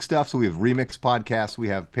music stuff. So we have remix podcasts. We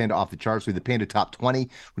have Panda Off the Charts. We have the Panda Top 20,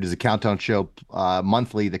 which is a countdown show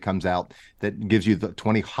monthly that comes out that gives you the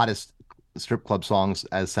 20 hottest strip club songs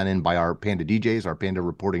as sent in by our Panda DJs, our Panda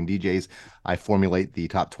reporting DJs. I formulate the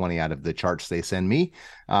top 20 out of the charts they send me.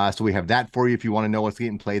 So we have that for you if you want to know what's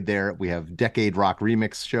getting played there. We have Decade Rock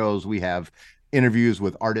remix shows. We have interviews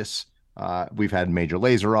with artists. We've had Major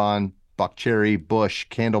Lazer on, Buck Cherry, Bush,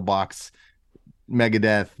 Candlebox,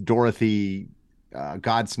 Megadeth, Dorothy,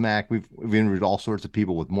 Godsmack. We've interviewed all sorts of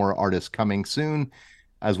people, with more artists coming soon,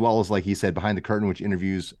 as well as, like he said, Behind the Curtain, which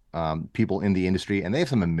interviews people in the industry, and they have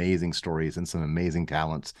some amazing stories and some amazing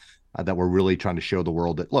talents that we're really trying to show the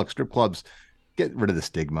world that, look, strip clubs, get rid of the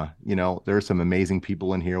stigma. There are some amazing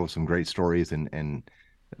people in here with some great stories and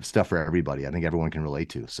stuff for everybody. I think everyone can relate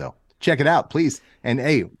to. So check it out, please. And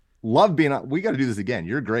hey, love being on. We got to do this again.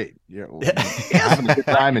 You're great. You're having a good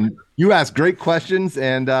time, and you ask great questions,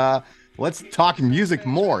 and let's talk music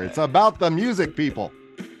more. It's about the music, people.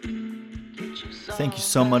 Thank you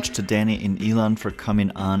so much to Danny and Ilan for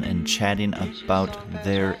coming on and chatting about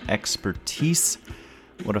their expertise.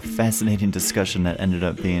 What a fascinating discussion that ended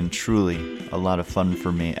up being. Truly a lot of fun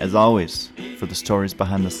for me. As always, for the stories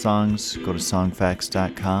behind the songs, go to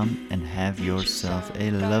songfacts.com and have yourself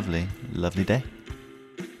a lovely, lovely day.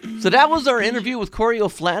 So that was our interview with Corey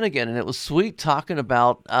O'Flanagan, and it was sweet talking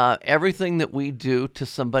about everything that we do to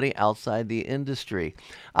somebody outside the industry.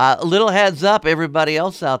 A little heads up, everybody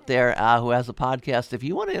else out there who has a podcast, if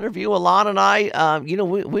you want to interview Ilan and I,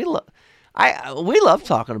 we love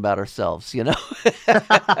talking about ourselves,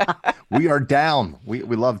 We are down. We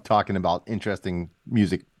love talking about interesting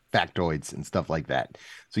music factoids and stuff like that.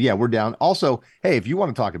 So yeah, we're down. Also, hey, if you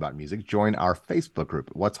want to talk about music, join our Facebook group.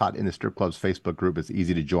 What's Hot in the Strip Clubs Facebook group is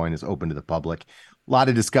easy to join. It's open to the public. A lot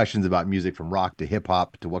of discussions about music, from rock to hip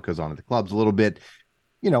hop to what goes on at the clubs a little bit,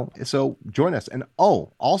 so join us. And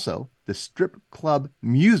also the Strip Club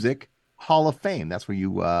Music Hall of Fame. That's where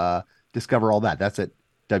you discover all that. That's at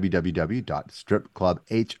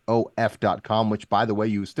www.stripclubhof.com, which, by the way,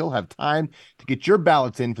 you still have time to get your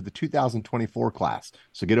ballots in for the 2024 class.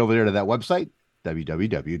 So get over there to that website,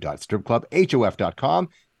 www.stripclubhof.com,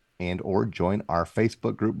 and or join our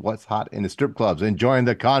Facebook group, What's Hot in the Strip Clubs, and join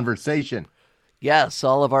the conversation. Yes,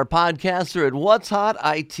 all of our podcasts are at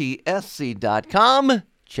what'shotitsc.com.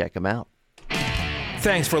 Check them out.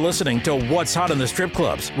 Thanks for listening to What's Hot in the Strip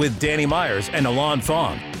Clubs with Danny Myers and Ilan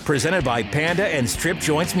Fong, presented by Panda and Strip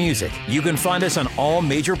Joints Music. You can find us on all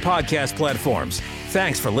major podcast platforms.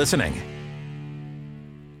 Thanks for listening.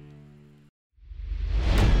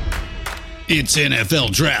 It's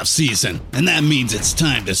NFL draft season, and that means it's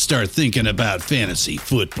time to start thinking about fantasy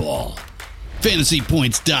football.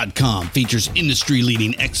 FantasyPoints.com features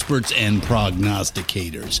industry-leading experts and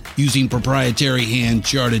prognosticators using proprietary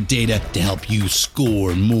hand-charted data to help you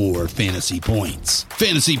score more fantasy points.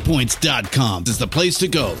 FantasyPoints.com is the place to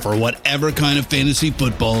go for whatever kind of fantasy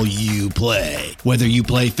football you play. Whether you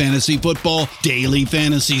play fantasy football, daily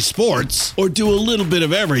fantasy sports, or do a little bit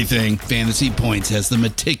of everything, Fantasy Points has the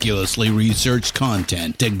meticulously researched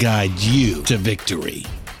content to guide you to victory.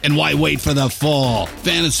 And why wait for the fall?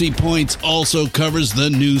 Fantasy Points also covers the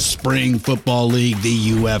new spring football league, the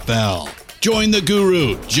UFL. Join the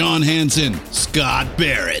guru, John Hansen, Scott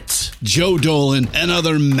Barrett, Joe Dolan, and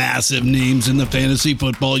other massive names in the fantasy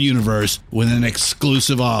football universe with an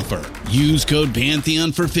exclusive offer. Use code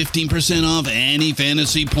Pantheon for 15% off any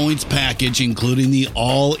Fantasy Points package, including the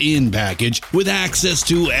all-in package, with access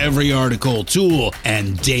to every article, tool,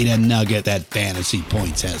 and data nugget that Fantasy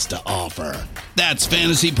Points has to offer. That's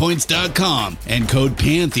FantasyPoints.com and code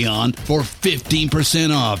Pantheon for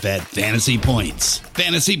 15% off at Fantasy Points.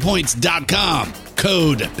 FantasyPoints.com,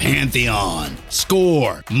 code Pantheon.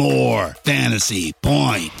 Score more fantasy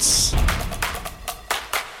points.